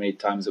 or how many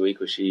times a week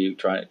was she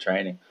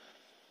training?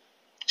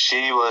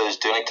 She was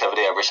doing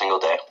activity every single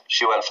day.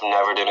 She went from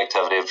never doing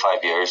activity in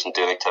 5 years and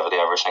doing activity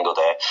every single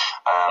day.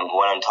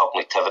 When I'm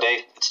talking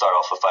activity, it started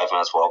off with 5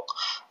 minutes walk,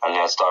 and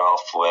then it started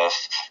off with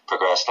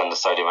progressing into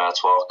 30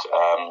 minutes walk.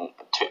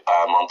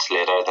 Months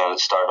later, then it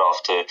started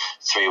off to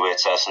 3 weight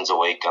sessions a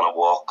week and a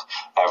walk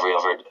every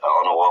other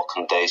on a walk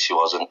on days she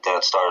wasn't. Then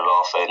it started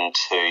off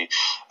into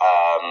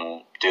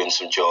doing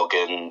some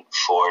jogging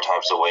 4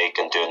 times a week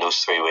and doing those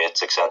 3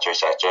 weights, etc.,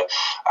 etc.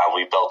 And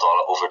we built on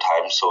it over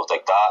time. So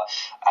like that.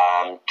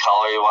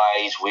 Calorie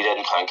wise, we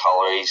didn't count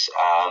calories,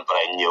 but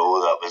I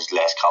know that was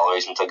less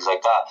calories and things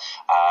like that.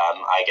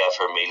 I gave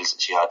her meals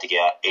that she had to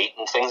eat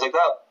and things like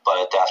that, but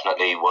it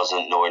definitely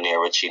wasn't nowhere near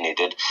what she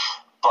needed.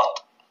 But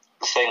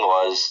the thing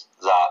was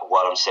that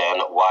what I'm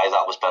saying, why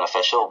that was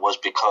beneficial, was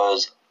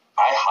because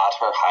I had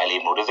her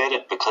highly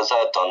motivated. Because I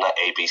had done that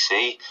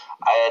ABC,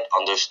 I had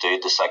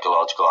understood the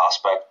psychological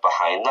aspect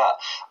behind that.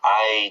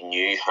 I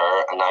knew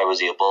her, and I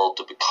was able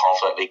to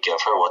confidently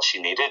give her what she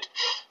needed.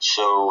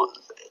 So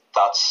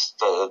that's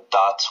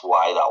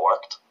why that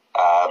worked.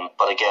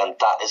 But again,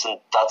 that's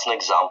an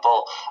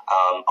example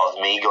of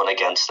me going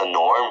against the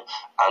norm,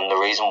 and the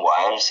reason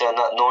why I'm saying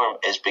that norm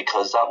is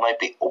because that might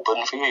be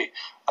open for you.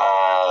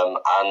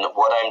 And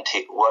what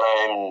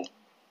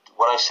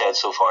I've said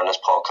so far in this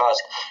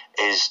podcast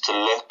is to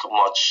look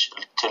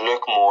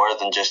more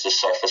than just the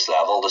surface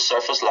level. The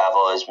surface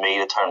level is me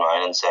to turn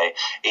around and say,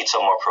 eat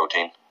some more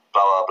protein,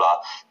 blah blah blah.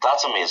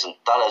 That's amazing.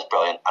 That is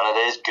brilliant, and it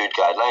is good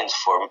guidelines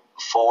for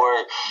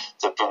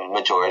the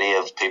majority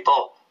of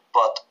people.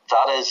 But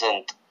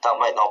that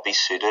might not be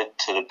suited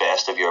to the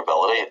best of your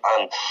ability.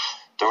 And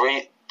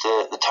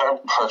the term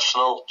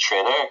personal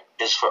trainer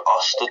is for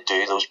us to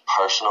do those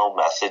personal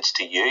methods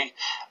to you.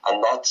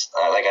 And that's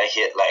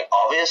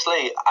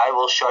obviously I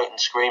will shout and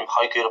scream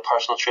how good a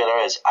personal trainer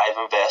is. I've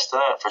invested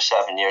in it for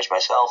 7 years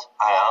myself.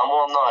 I am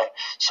one now,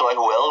 so I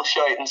will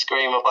shout and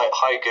scream about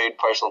how good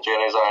personal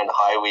trainers are and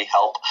how we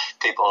help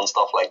people and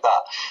stuff like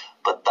that.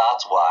 But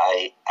that's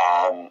why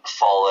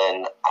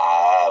following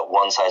a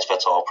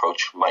one-size-fits-all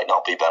approach might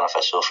not be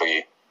beneficial for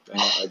you.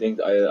 I think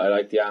I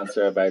like the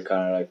answer about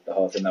kind of like the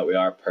whole thing that we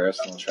are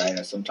personal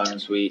trainers.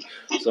 Sometimes we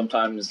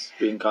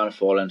can kind of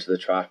fall into the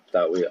trap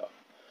that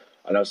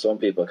I know some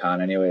people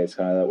can anyway. It's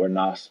kind of that we're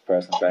not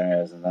personal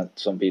trainers, and that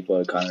some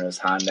people kind of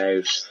just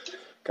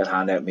can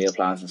hand out meal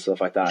plans and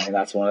stuff like that. I think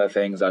that's one of the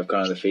things I've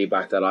kind of the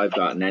feedback that I've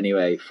gotten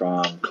anyway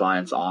from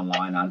clients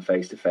online and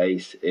face to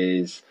face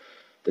is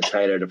the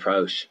tailored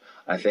approach.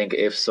 I think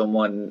if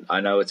someone,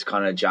 I know it's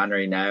kind of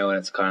January now, and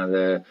it's kind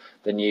of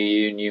the new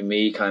you, new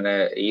me kind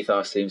of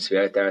ethos seems to be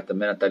out there at the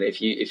minute, that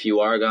if you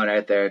are going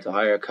out there to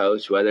hire a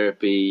coach, whether it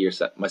be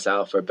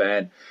myself or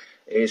Ben,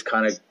 is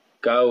kind of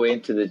go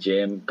into the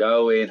gym,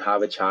 go in,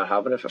 have a chat,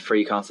 have a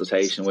free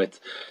consultation with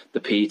the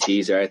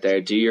PTs out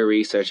there, do your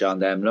research on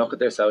them, look at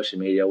their social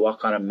media, what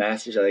kind of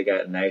message are they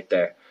getting out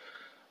there,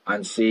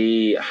 and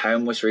see how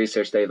much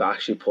research they've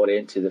actually put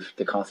into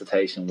the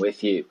consultation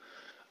with you.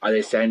 Are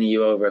they sending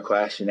you over a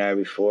questionnaire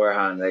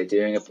beforehand? Are they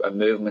doing a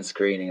movement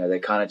screening? Are they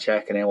kind of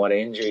checking in what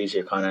injuries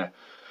you're kind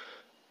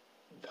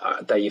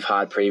of that you've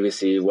had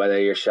previously, whether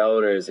your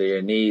shoulders or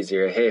your knees or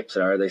your hips,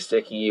 or are they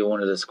sticking you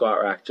under the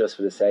squat rack just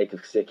for the sake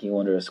of sticking you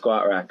under a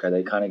squat rack? Are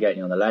they kind of getting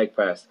you on the leg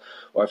press?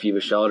 Or if you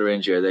have a shoulder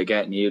injury, are they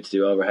getting you to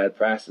do overhead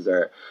presses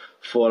or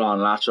full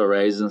on lateral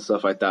raises and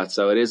stuff like that?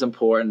 So it is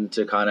important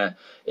to kind of,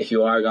 if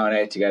you are going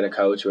out to get a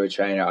coach or a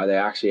trainer, are they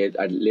actually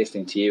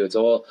listening to you? It's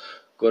all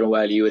good and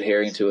well you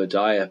adhering to a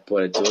diet,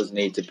 but it does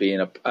need to be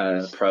an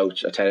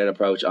approach, a tailored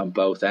approach on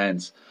both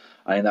ends.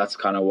 I think that's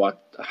kind of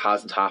what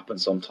hasn't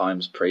happened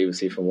sometimes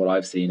previously from what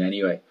I've seen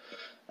anyway.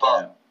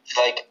 But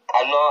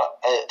I'm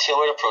not,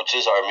 tailored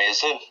approaches are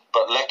amazing,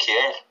 but look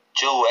here,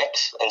 Joe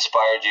Wicks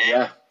inspired you.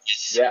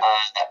 Yeah.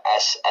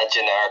 A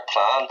generic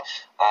plan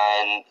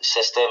and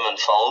system and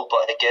follow,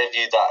 but it gave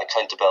you that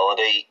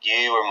accountability.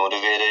 You were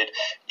motivated,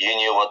 you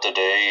knew what to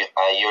do,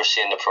 you're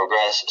seeing the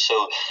progress.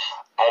 So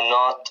I'm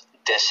not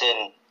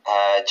dissing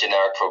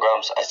generic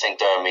programs. I think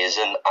they're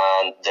amazing,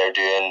 and they're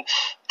doing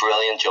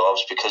brilliant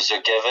jobs because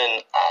they're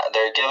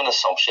given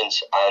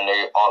assumptions, and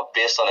they're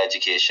based on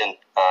education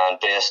and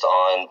based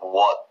on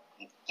what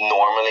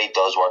normally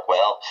does work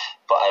well.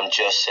 But I'm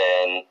just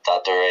saying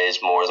that there is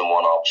more than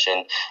one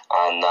option,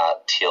 and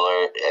that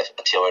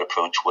a tailored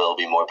approach will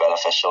be more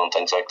beneficial and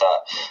things like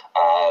that.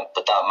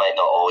 But that might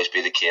not always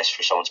be the case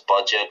for someone's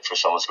budget, for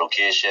someone's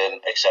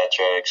location,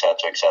 etc.,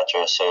 etc.,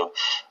 etc. So,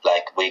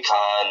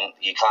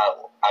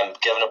 I'm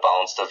giving a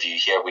balanced view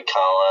here. We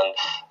can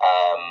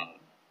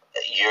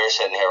you're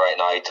sitting here right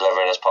now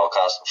delivering this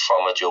podcast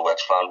from a Joe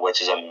Wicks plant,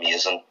 which is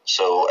amazing.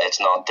 So it's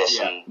not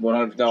dissing.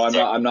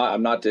 Yeah. No,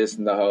 I'm not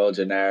dissing the whole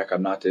generic.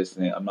 I'm not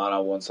dissing it. I'm not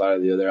on one side or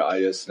the other. I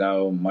just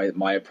know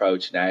my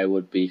approach now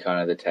would be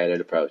kind of the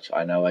tailored approach.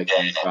 I know I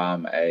came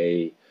from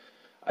a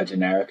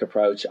generic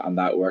approach, and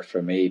that worked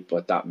for me,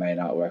 but that may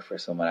not work for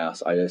someone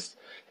else.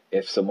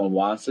 If someone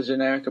wants a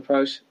generic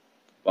approach,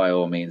 by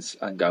all means,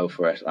 and go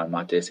for it. I'm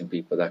not dissing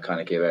people that kind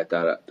of give out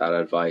that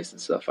advice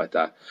and stuff like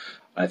that.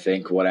 I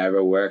think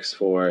whatever works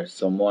for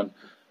someone,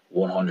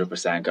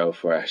 100% go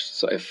for it.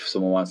 So if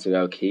someone wants to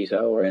go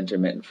keto or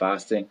intermittent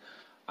fasting,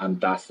 and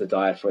that's the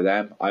diet for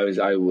them, I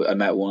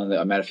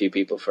met a few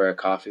people for a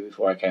coffee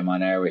before I came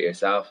on air with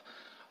yourself,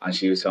 and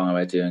she was talking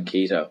about doing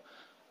keto,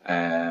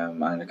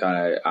 and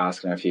kind of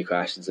asking her a few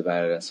questions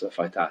about it and stuff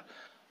like that.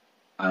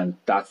 And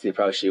that's the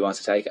approach she wants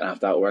to take, and if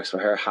that works for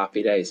her,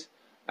 happy days.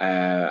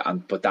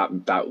 But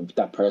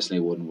that personally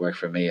wouldn't work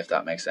for me, if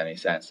that makes any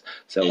sense.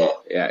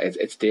 So yeah,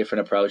 it's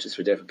different approaches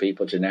for different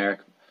people. Generic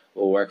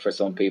will work for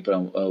some people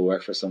and will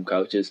work for some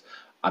coaches,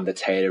 and the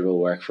tailored will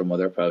work from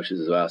other approaches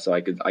as well. So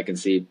I can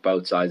see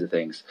both sides of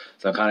things.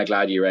 So I'm kind of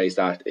glad you raised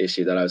that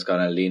issue, that I was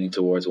kind of leaning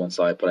towards one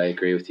side, but I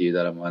agree with you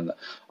that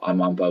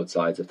I'm on both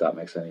sides, if that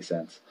makes any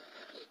sense.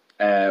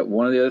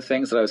 One of the other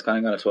things that I was kind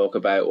of going to talk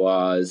about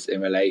was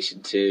in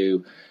relation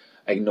to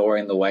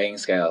ignoring the weighing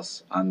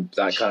scales, and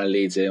that kind of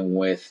leads in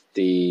with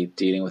the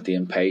dealing with the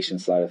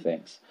impatience side of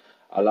things.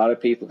 A lot of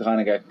people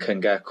kind of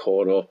can get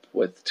caught up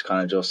with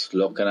kind of just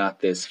looking at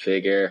this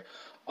figure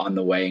on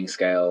the weighing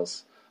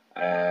scales,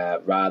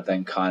 rather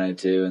than kind of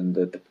doing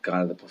the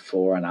kind of the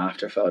before and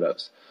after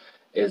photos.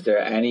 Is there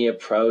any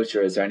approach,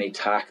 or is there any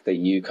tack that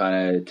you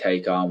kind of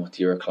take on with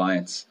your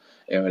clients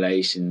in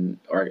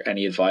relation, or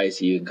any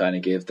advice you can kind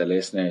of give the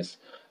listeners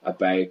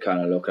about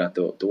kind of looking at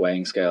the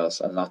weighing scales,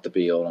 and not the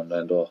be all and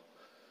end all?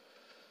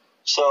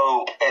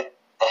 So I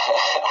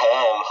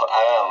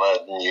am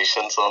a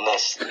nuisance on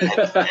this.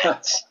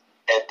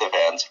 It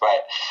depends,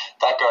 right?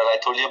 That girl I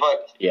told you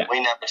about, we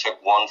never took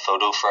one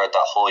photo for it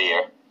that whole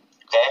year.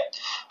 Okay,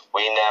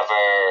 we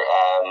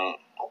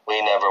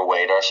never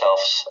weighed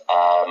ourselves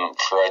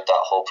throughout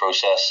that whole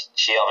process.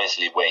 She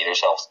obviously weighed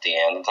herself at the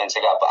end and things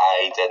like that, but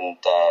I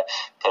didn't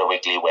put a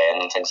weekly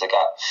weigh-in and things like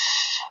that.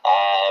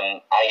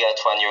 I get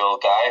a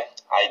 20-year-old guy.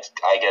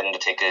 I get him to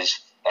take his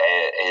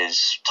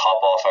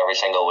top off every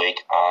single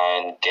week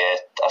and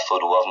get a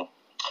photo of him.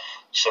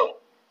 So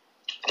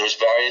there's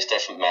various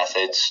different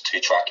methods to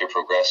track your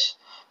progress.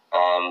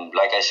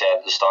 Like I said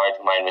at the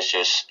start, mine was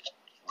just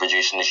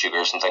reducing the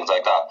sugars and things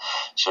like that.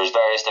 So there's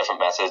various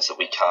different methods that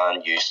we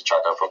can use to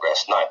track our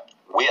progress. Now,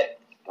 weight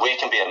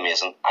can be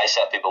amazing. I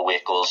set people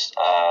weight goals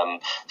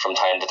from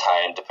time to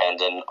time,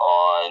 depending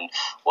on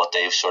what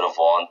they sort of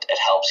want. It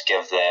helps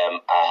give them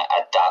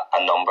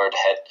a number to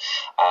hit.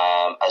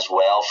 As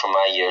well, from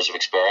my years of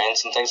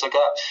experience and things like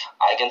that,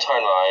 I can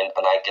turn around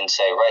and I can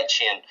say, right,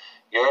 Shane,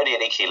 you're at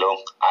 80 kilo.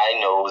 I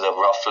know that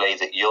roughly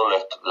that you'll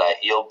look like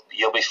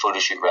you'll be photo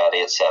shoot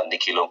ready at 70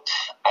 kilo.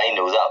 I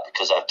know that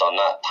because I've done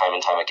that time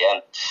and time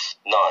again.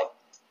 Now,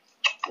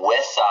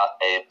 with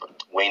that,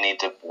 we need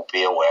to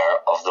be aware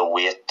of the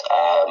weight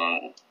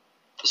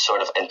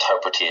sort of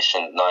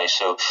interpretation now.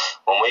 So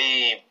when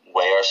we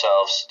weigh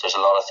ourselves, there's a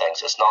lot of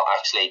things. It's not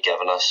actually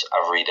giving us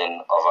a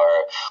reading of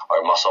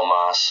our muscle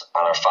mass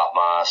and our fat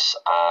mass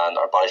and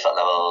our body fat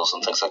levels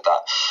and things like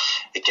that.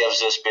 It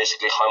gives us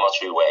basically how much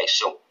we weigh.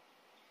 So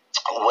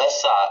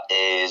with that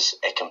is,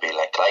 it can be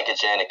like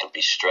glycogen, it can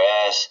be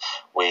stress.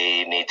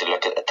 We need to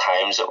look at the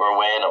times that we're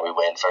weighing. Are we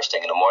weighing first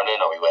thing in the morning?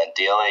 Are we weighing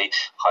daily?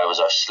 How was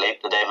our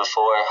sleep the day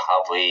before?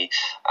 Have we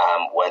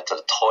went to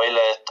the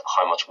toilet?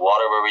 How much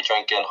water were we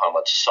drinking? How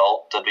much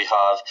salt did we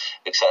have?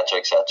 Etc,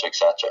 etc,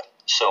 etc.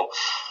 So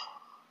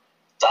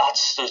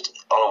that's just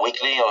on a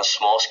weekly, on a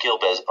small scale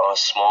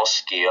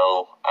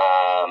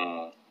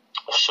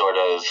sort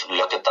of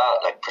look at that,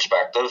 like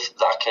perspective,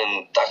 that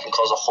can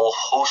cause a whole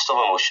host of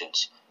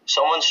emotions.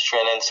 Someone's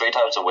training 3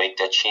 times a week,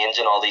 they're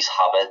changing all these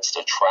habits,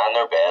 they're trying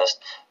their best.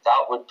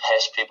 That would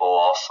piss people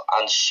off,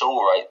 and so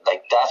right,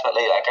 like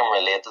definitely I can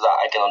relate to that.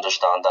 I can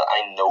understand that.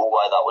 I know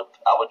why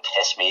that would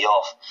piss me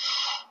off.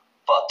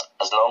 But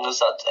as long as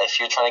that, if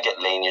you're trying to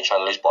get lean, you're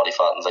trying to lose body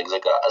fat and things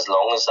like that, as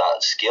long as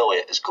that scale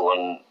weight is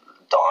going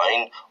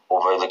down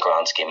over the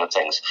grand scheme of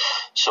things.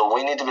 So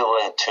we need to be able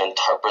to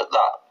interpret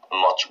that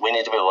much. We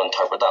need to be able to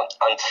interpret that.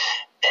 And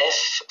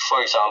if,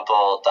 for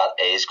example, that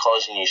is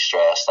causing you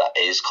stress, that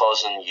is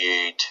causing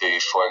you to,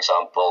 for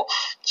example,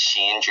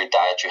 change your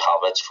dietary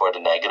habits for the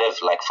negative,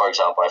 like, for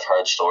example, I've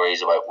heard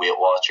stories about Weight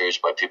Watchers,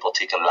 about people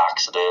taking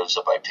laxatives,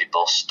 about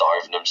people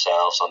starving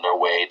themselves on their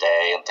weigh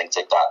day and things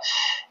like that.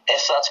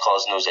 If that's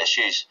causing those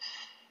issues,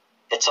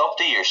 it's up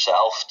to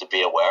yourself to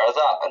be aware of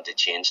that and to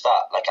change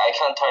that. Like, I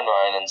can't turn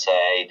around and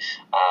say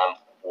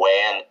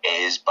weighing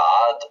is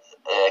bad.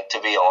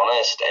 To be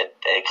honest,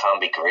 it can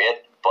be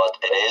great, but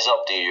it is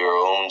up to your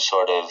own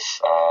sort of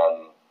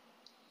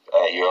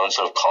your own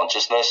sort of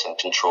consciousness and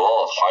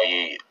control of how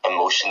you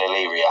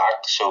emotionally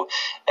react. So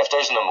if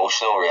there's an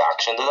emotional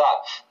reaction to that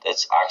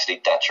that's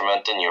actually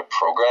detrimenting your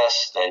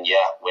progress, then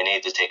yeah, we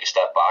need to take a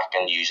step back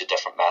and use a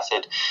different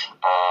method.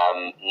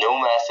 No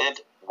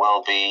method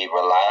will be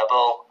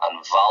reliable and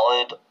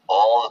valid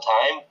all the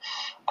time,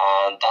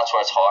 and that's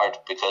where it's hard,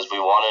 because we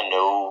want to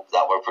know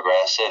that we're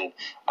progressing.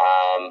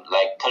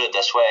 Like, put it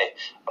this way,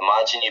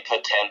 imagine you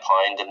put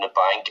 £10 in the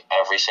bank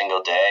every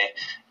single day.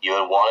 You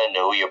would want to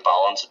know your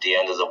balance at the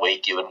end of the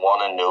week. You would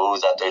want to know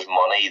that there's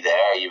money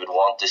there. You would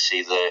want to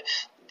see the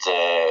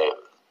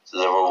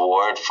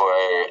reward for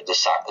the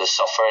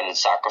suffering and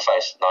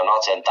sacrifice. Now, I'm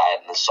not saying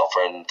diet and the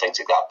suffering and things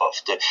like that,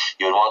 but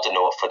you would want to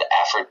know it for the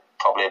effort,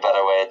 probably a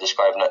better way of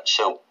describing it.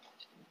 So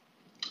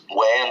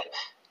weighing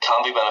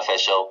can be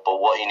beneficial,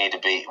 but what you need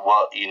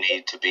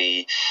to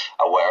be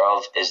aware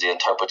of is the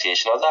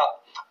interpretation of that.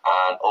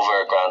 And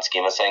over a grand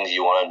scheme of things,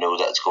 you want to know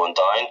that it's going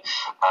down.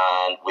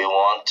 And we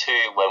want to,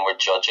 when we're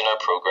judging our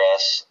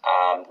progress,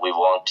 we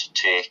want to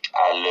take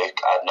a look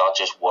at not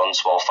just one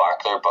small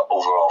factor, but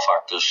overall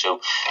factors. So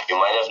you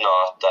might have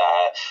not,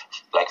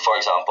 like for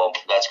example,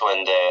 let's go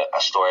into a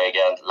story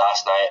again.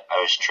 Last night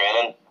I was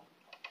training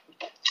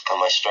and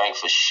my strength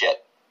was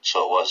shit.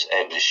 So it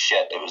was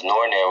shit. It was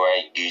nowhere near where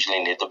I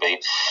usually need to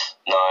be.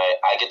 Now,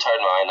 I could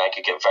turn around and I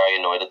could get very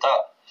annoyed at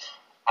that.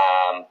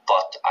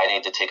 But I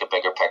need to take a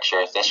bigger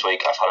picture. This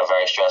week I've had a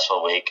very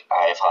stressful week.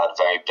 I've had a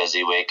very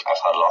busy week.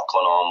 I've had a lot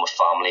going on with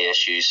family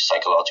issues,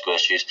 psychological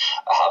issues.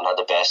 I haven't had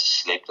the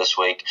best sleep this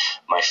week.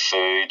 My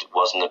food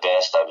wasn't the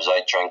best. I was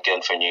out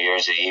drinking for New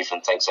Year's Eve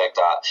and things like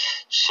that.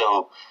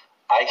 So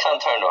I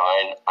can't turn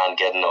around and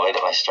get annoyed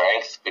at my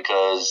strength,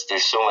 because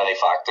there's so many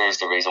factors,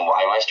 the reason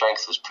why my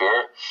strength was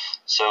poor.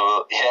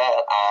 So yeah,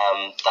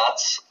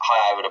 that's how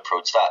I would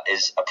approach that,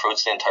 is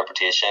approach the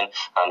interpretation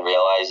and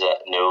realise that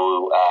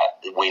no,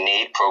 we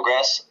need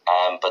progress,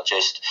 but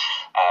just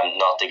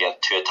not to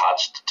get too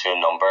attached to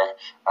a number.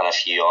 And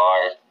if you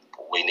are,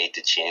 we need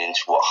to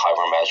change how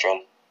we're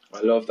measuring. I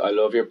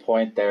love your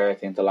point there. I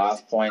think the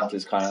last point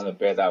is kind of the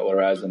bit that will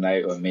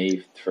resonate with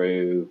me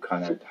through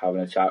kind of having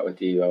a chat with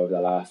you over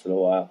the last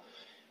little while,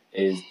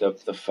 is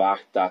the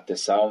fact that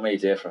there's so many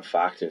different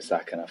factors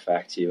that can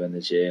affect you in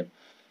the gym.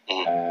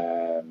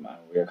 And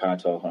we were kind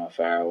of talking off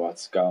air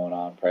what's going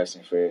on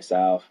personally for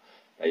yourself,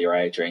 that you're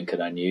out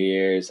drinking on New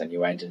Year's and you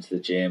went into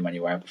the gym and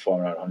you weren't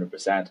performing at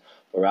 100%.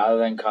 But rather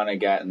than kind of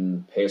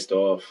getting pissed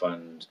off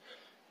and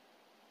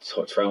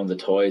throwing the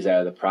toys out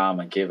of the pram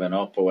and giving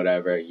up or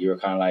whatever, you were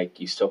kind of like,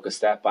 you took a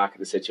step back at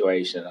the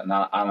situation and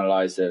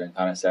analysed it and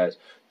kind of said,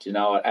 do you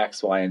know what,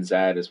 X, Y and Z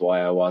is why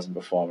I wasn't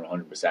performing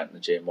 100% in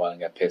the gym, why I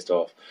get pissed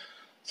off.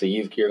 So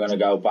you're going to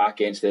go back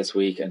into this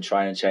week and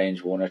try and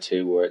change one or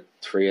two or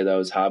three of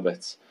those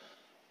habits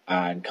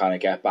and kind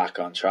of get back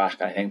on track.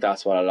 And I think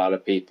that's what a lot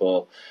of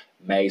people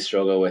may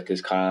struggle with,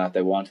 is kind of that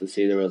they want to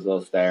see the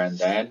results there and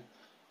then,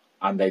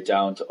 and they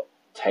don't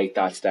take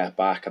that step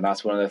back. And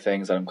that's one of the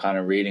things that I'm kind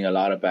of reading a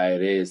lot about,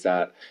 is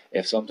that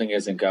if something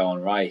isn't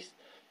going right,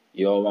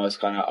 you almost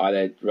kind of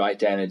either write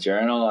down a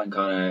journal and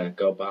kind of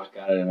go back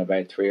at it in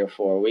about 3 or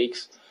 4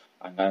 weeks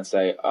and kind of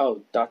say,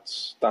 oh,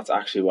 that's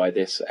actually why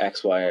this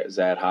X, Y, or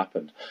Z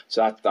happened.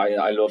 So that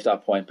I love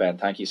that point, Ben.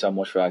 Thank you so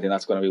much for that. I think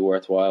that's going to be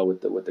worthwhile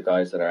with the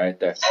guys that are out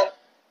there.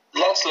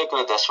 Let's look at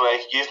it this way.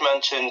 You've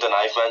mentioned and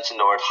I've mentioned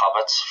the word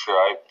habits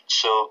throughout.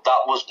 So that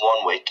was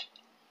 1 week.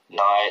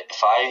 Now, if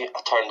I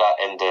turn that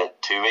into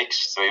 2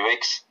 weeks, 3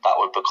 weeks, that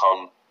would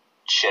become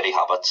shitty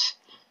habits.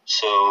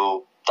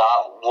 So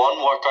that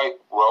one workout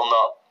will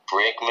not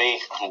break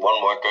me and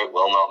one workout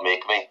will not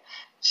make me.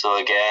 So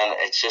again,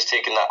 it's just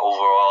taking that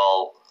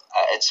overall,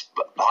 it's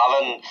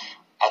having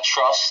a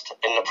trust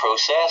in the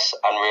process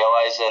and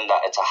realising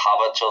that it's a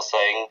habitual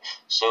thing.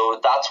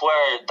 So that's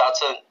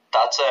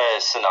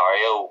a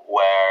scenario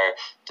where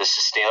the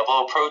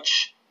sustainable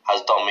approach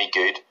has done me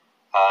good.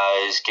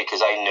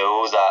 Because I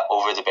know that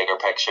over the bigger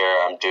picture,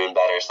 I'm doing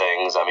better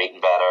things, I'm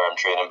eating better, I'm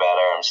training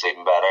better, I'm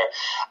sleeping better,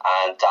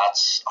 and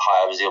that's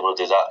how I was able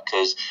to do that.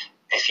 Because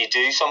if you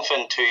do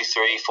something 2,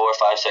 3, 4,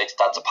 5, 6,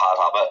 that's a bad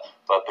habit.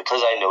 But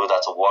because I know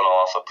that's a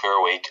one-off, a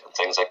poor week, and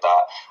things like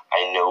that,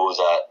 I know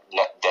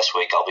that this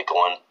week I'll be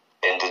going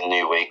into the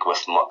new week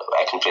with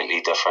a completely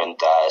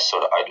different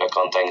sort of outlook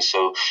on things.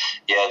 So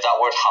yeah,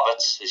 that word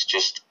habits is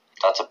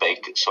that's a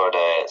big sort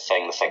of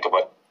thing to think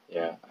about.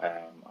 Yeah,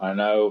 I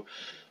know.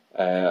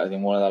 I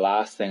think one of the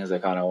last things I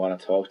kind of want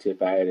to talk to you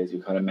about is,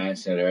 you kind of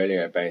mentioned it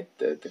earlier about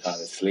the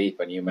kind of sleep,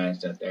 and you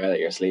mentioned it there that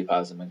your sleep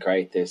hasn't been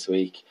great this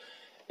week.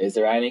 Is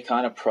there any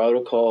kind of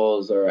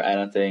protocols or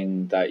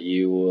anything that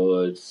you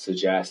would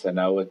suggest? I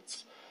know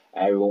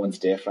everyone's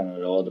different,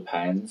 it all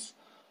depends,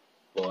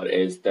 but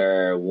is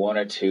there 1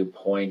 or 2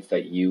 points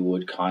that you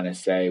would kind of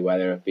say,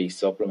 whether it be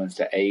supplements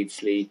to aid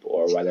sleep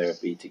or whether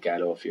it be to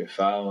get off your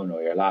phone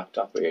or your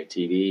laptop or your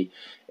TV?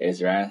 Is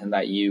there anything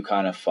that you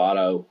kind of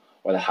follow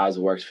or that has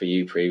worked for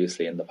you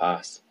previously in the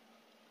past?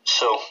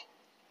 So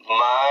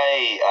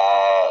my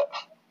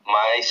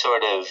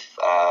sort of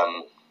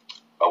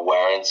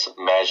awareness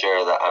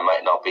measure that I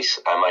might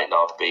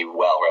not be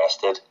well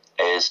rested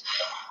is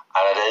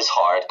and it is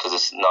hard because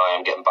it's now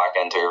I'm getting back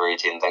into a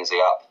routine and things like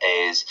that,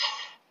 is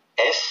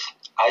if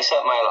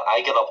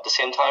I get up at the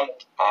same time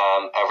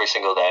every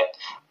single day,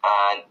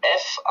 and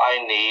if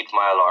I need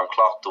my alarm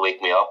clock to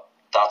wake me up,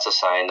 that's a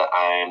sign that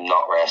I'm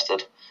not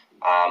rested.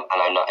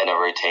 And I'm not in a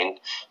routine.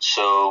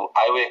 So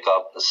I wake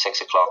up at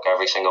 6 o'clock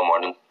every single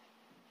morning,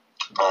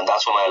 and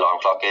that's when my alarm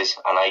clock is,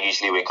 and I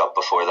usually wake up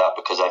before that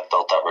because I've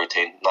built that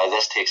routine. Now,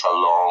 this takes a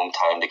long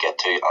time to get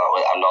to.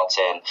 I'm not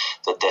saying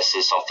that this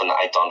is something that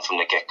I've done from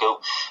the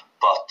get-go,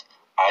 but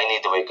I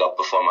need to wake up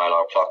before my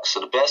alarm clock. So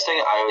the best thing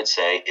I would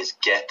say is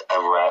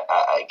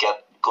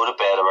go to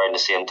bed around the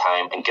same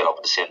time and get up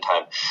at the same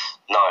time.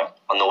 Now,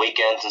 on the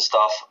weekends and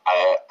stuff,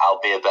 I'll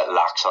be a bit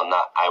lax on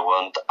that. I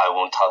won't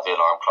have the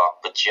alarm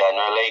clock, but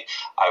generally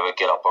I would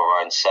get up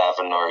around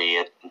 7 or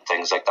 8 and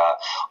things like that.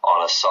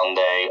 On a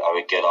Sunday, I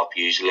would get up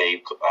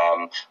usually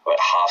about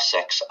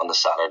 6:30 on the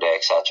Saturday,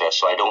 etc.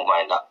 So I don't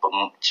mind that. But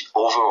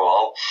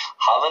overall,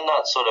 having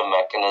that sort of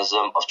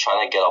mechanism of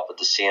trying to get up at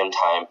the same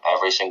time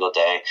every single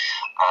day,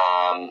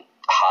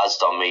 has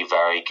done me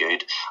very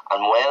good.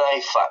 And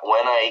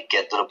when I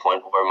get to the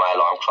point where my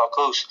alarm clock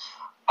goes,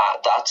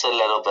 that's a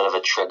little bit of a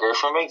trigger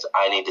for me.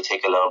 I need to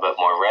take a little bit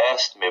more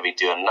rest, maybe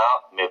do a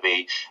nap,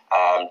 maybe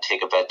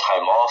take a bit of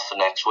time off the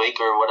next week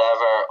or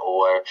whatever,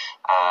 or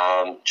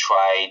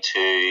try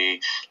to,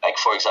 like,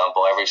 for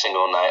example, every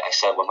single night I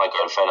sit with my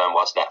girlfriend and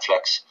watch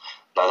Netflix.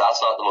 Now,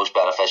 that's not the most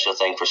beneficial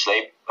thing for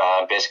sleep.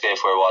 Basically,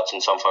 if we're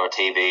watching some form of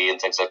TV and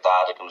things like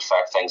that, it can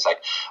affect things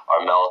like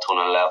our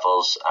melatonin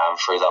levels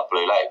through that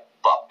blue light.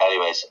 But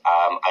anyways,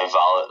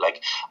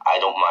 I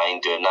don't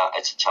mind doing that.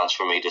 It's a chance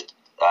for me to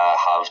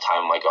have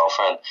time with my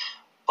girlfriend.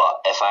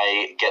 But if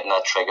I get in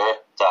that trigger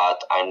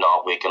that I'm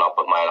not waking up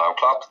with my alarm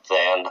clock,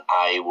 then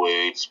I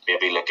would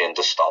maybe look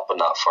into stopping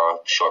that for a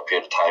short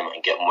period of time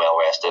and getting well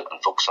rested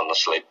and focus on the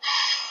sleep.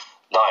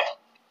 Now,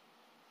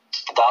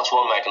 that's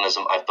one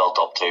mechanism I've built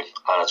up to,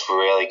 and it's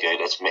really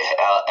good.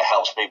 It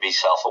helps me be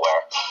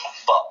self-aware.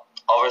 But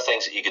other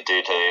things that you could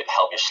do to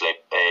help you sleep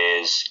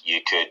is you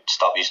could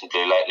stop using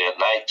blue light late at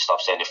night, stop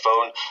staying on your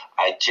phone.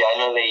 I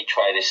generally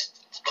try to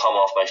come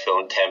off my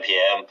phone 10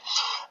 p.m.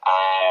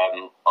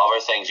 Other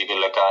things you can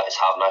look at is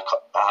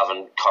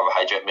having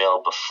carbohydrate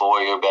meal before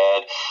your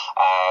bed,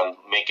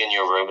 making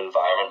your room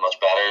environment much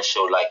better.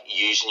 So, like,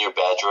 using your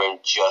bedroom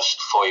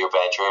just for your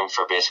bedroom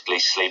for basically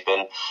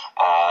sleeping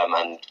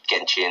and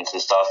getting changed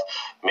and stuff,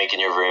 making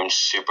your room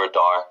super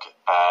dark.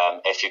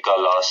 If you've got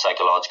a lot of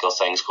psychological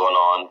things going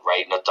on,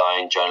 writing it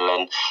down,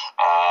 journaling,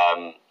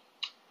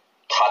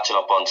 catching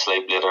up on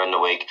sleep later in the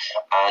week,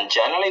 and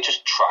generally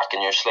just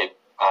tracking your sleep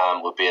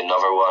would be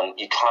another one.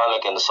 You can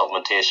look into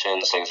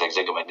supplementations, things like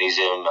zinc and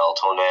magnesium,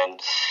 melatonin,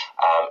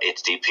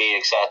 HDP,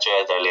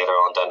 etc. They're later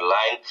on down the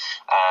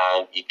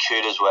line. You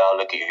could as well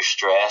look at your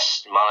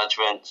stress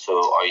management.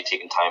 So are you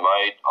taking time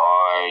out?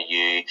 Are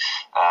you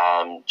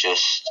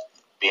just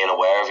being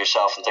aware of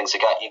yourself and things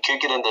like that? You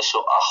could get into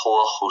a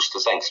whole host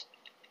of things.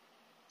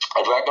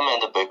 I'd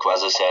recommend a book,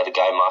 as I said, a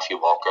guy, Matthew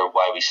Walker,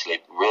 Why We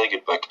Sleep. Really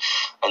good book.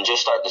 And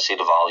just starting to see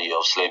the value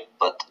of sleep.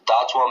 But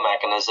that's one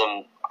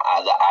mechanism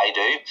that I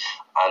do,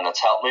 and it's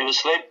helped me with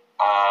sleep.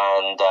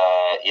 And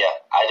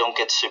I don't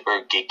get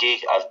super geeky.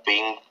 I've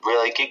been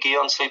really geeky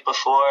on sleep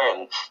before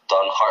and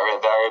done heart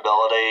rate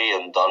variability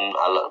and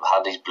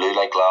had these blue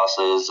light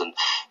glasses and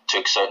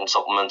took certain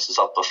supplements and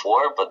stuff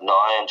before. But now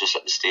I'm just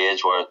at the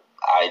stage where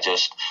I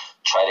just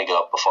try to get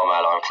up before my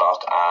alarm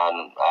clock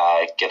and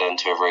get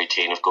into a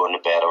routine of going to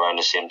bed around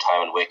the same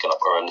time and waking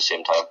up around the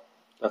same time.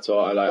 That's what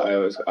I like.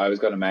 I was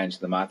going to mention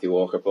the Matthew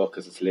Walker book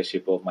because it's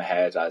literally above my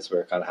head as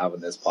we're kind of having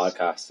this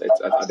podcast.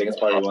 I think it's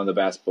probably one of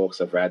the best books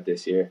I've read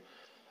this year,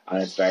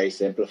 and it's very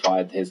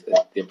simplified.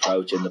 The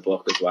approach in the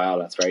book as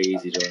well. It's very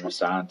easy to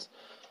understand.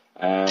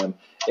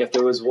 If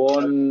there was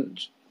one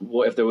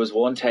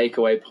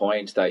takeaway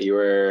point that you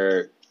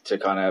were to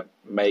kind of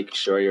make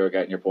sure you were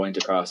getting your point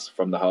across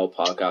from the whole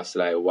podcast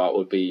today, what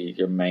would be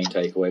your main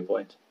takeaway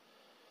point?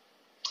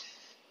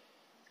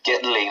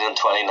 Getting lean in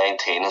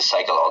 2019 is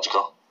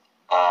psychological.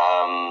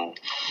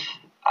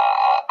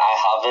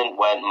 I haven't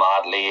went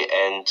madly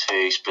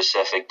into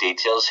specific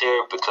details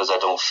here because I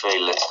don't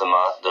feel it's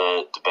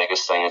the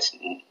biggest thing that's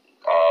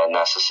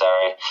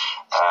necessary.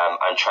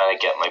 I'm trying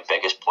to get my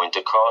biggest point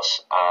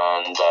across,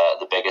 and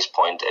the biggest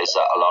point is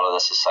that a lot of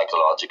this is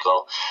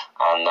psychological,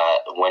 and that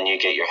when you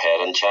get your head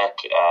in check,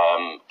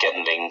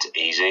 getting lean's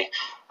easy.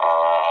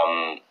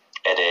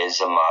 It is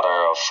a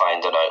matter of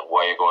finding out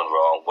where you're going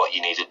wrong, what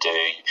you need to do,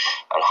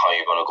 and how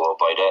you're going to go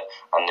about it.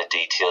 And the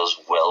details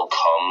will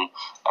come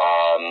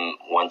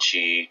once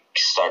you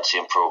start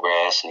seeing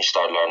progress and you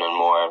start learning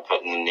more and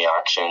putting in the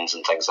actions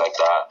and things like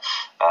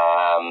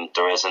that.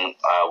 There isn't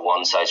a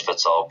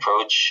one-size-fits-all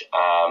approach,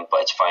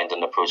 but it's finding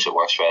an approach that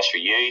works best for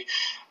you.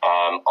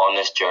 On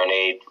this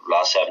journey,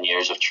 last 7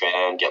 years of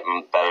training,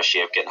 getting better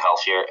shape, getting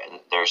healthier,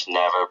 it's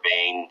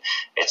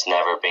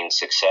never been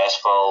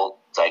successful.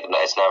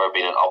 It's never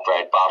been an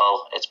upright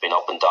battle. It's been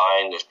up and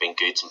down. There's been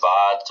goods and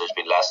bads. There's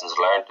been lessons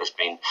learned. There's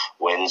been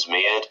wins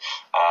made.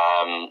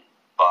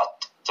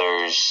 But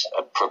there's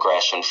a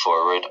progression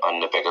forward on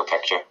the bigger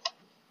picture.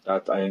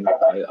 That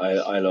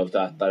I love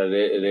that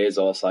it is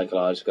all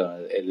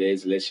psychological. It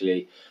is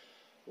literally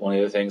one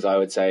of the things I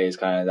would say is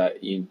kind of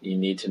that you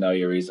need to know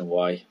your reason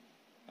why,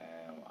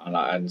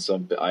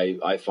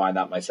 I find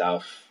that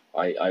myself.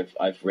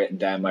 I've written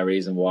down my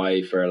reason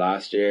why for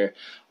last year,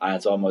 and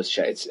it's almost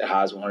it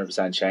has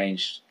 100%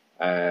 changed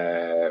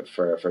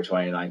for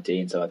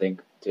 2019. So I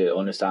think to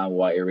understand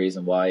what your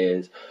reason why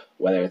is,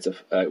 whether it's a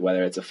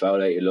photo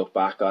that you look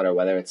back at, or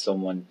whether it's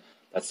someone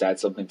that said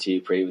something to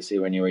you previously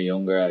when you were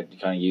younger, and you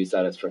kind of use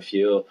that as for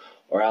fuel,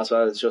 or else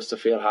whether it's just to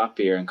feel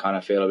happier and kind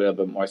of feel a little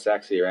bit more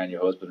sexy around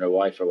your husband or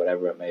wife or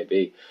whatever it may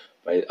be.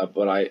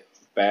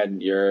 Ben,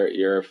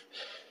 you're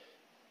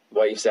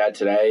what you've said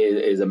today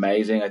is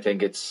amazing. I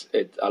think it's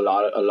a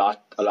lot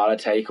of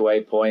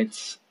takeaway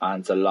points, and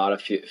it's a lot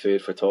of food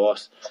for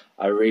thought.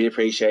 I really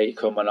appreciate you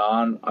coming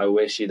on. I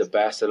wish you the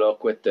best of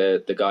luck with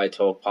the Guy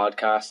Talk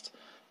podcast.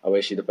 I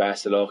wish you the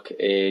best of luck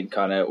in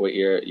kind of with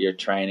your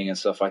training and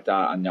stuff like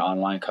that, and your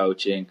online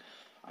coaching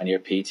and your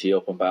PT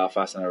up in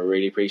Belfast. And I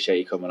really appreciate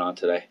you coming on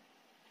today.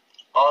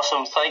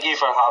 Awesome, thank you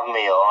for having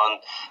me on,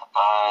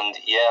 and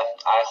yeah,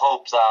 I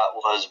hope that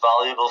was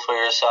valuable for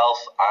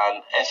yourself,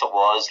 and if it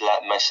was,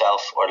 let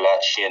myself or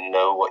let Shane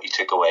know what you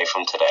took away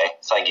from today.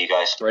 Thank you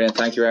guys. Brilliant,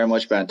 thank you very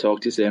much, Ben.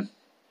 Talk to you soon.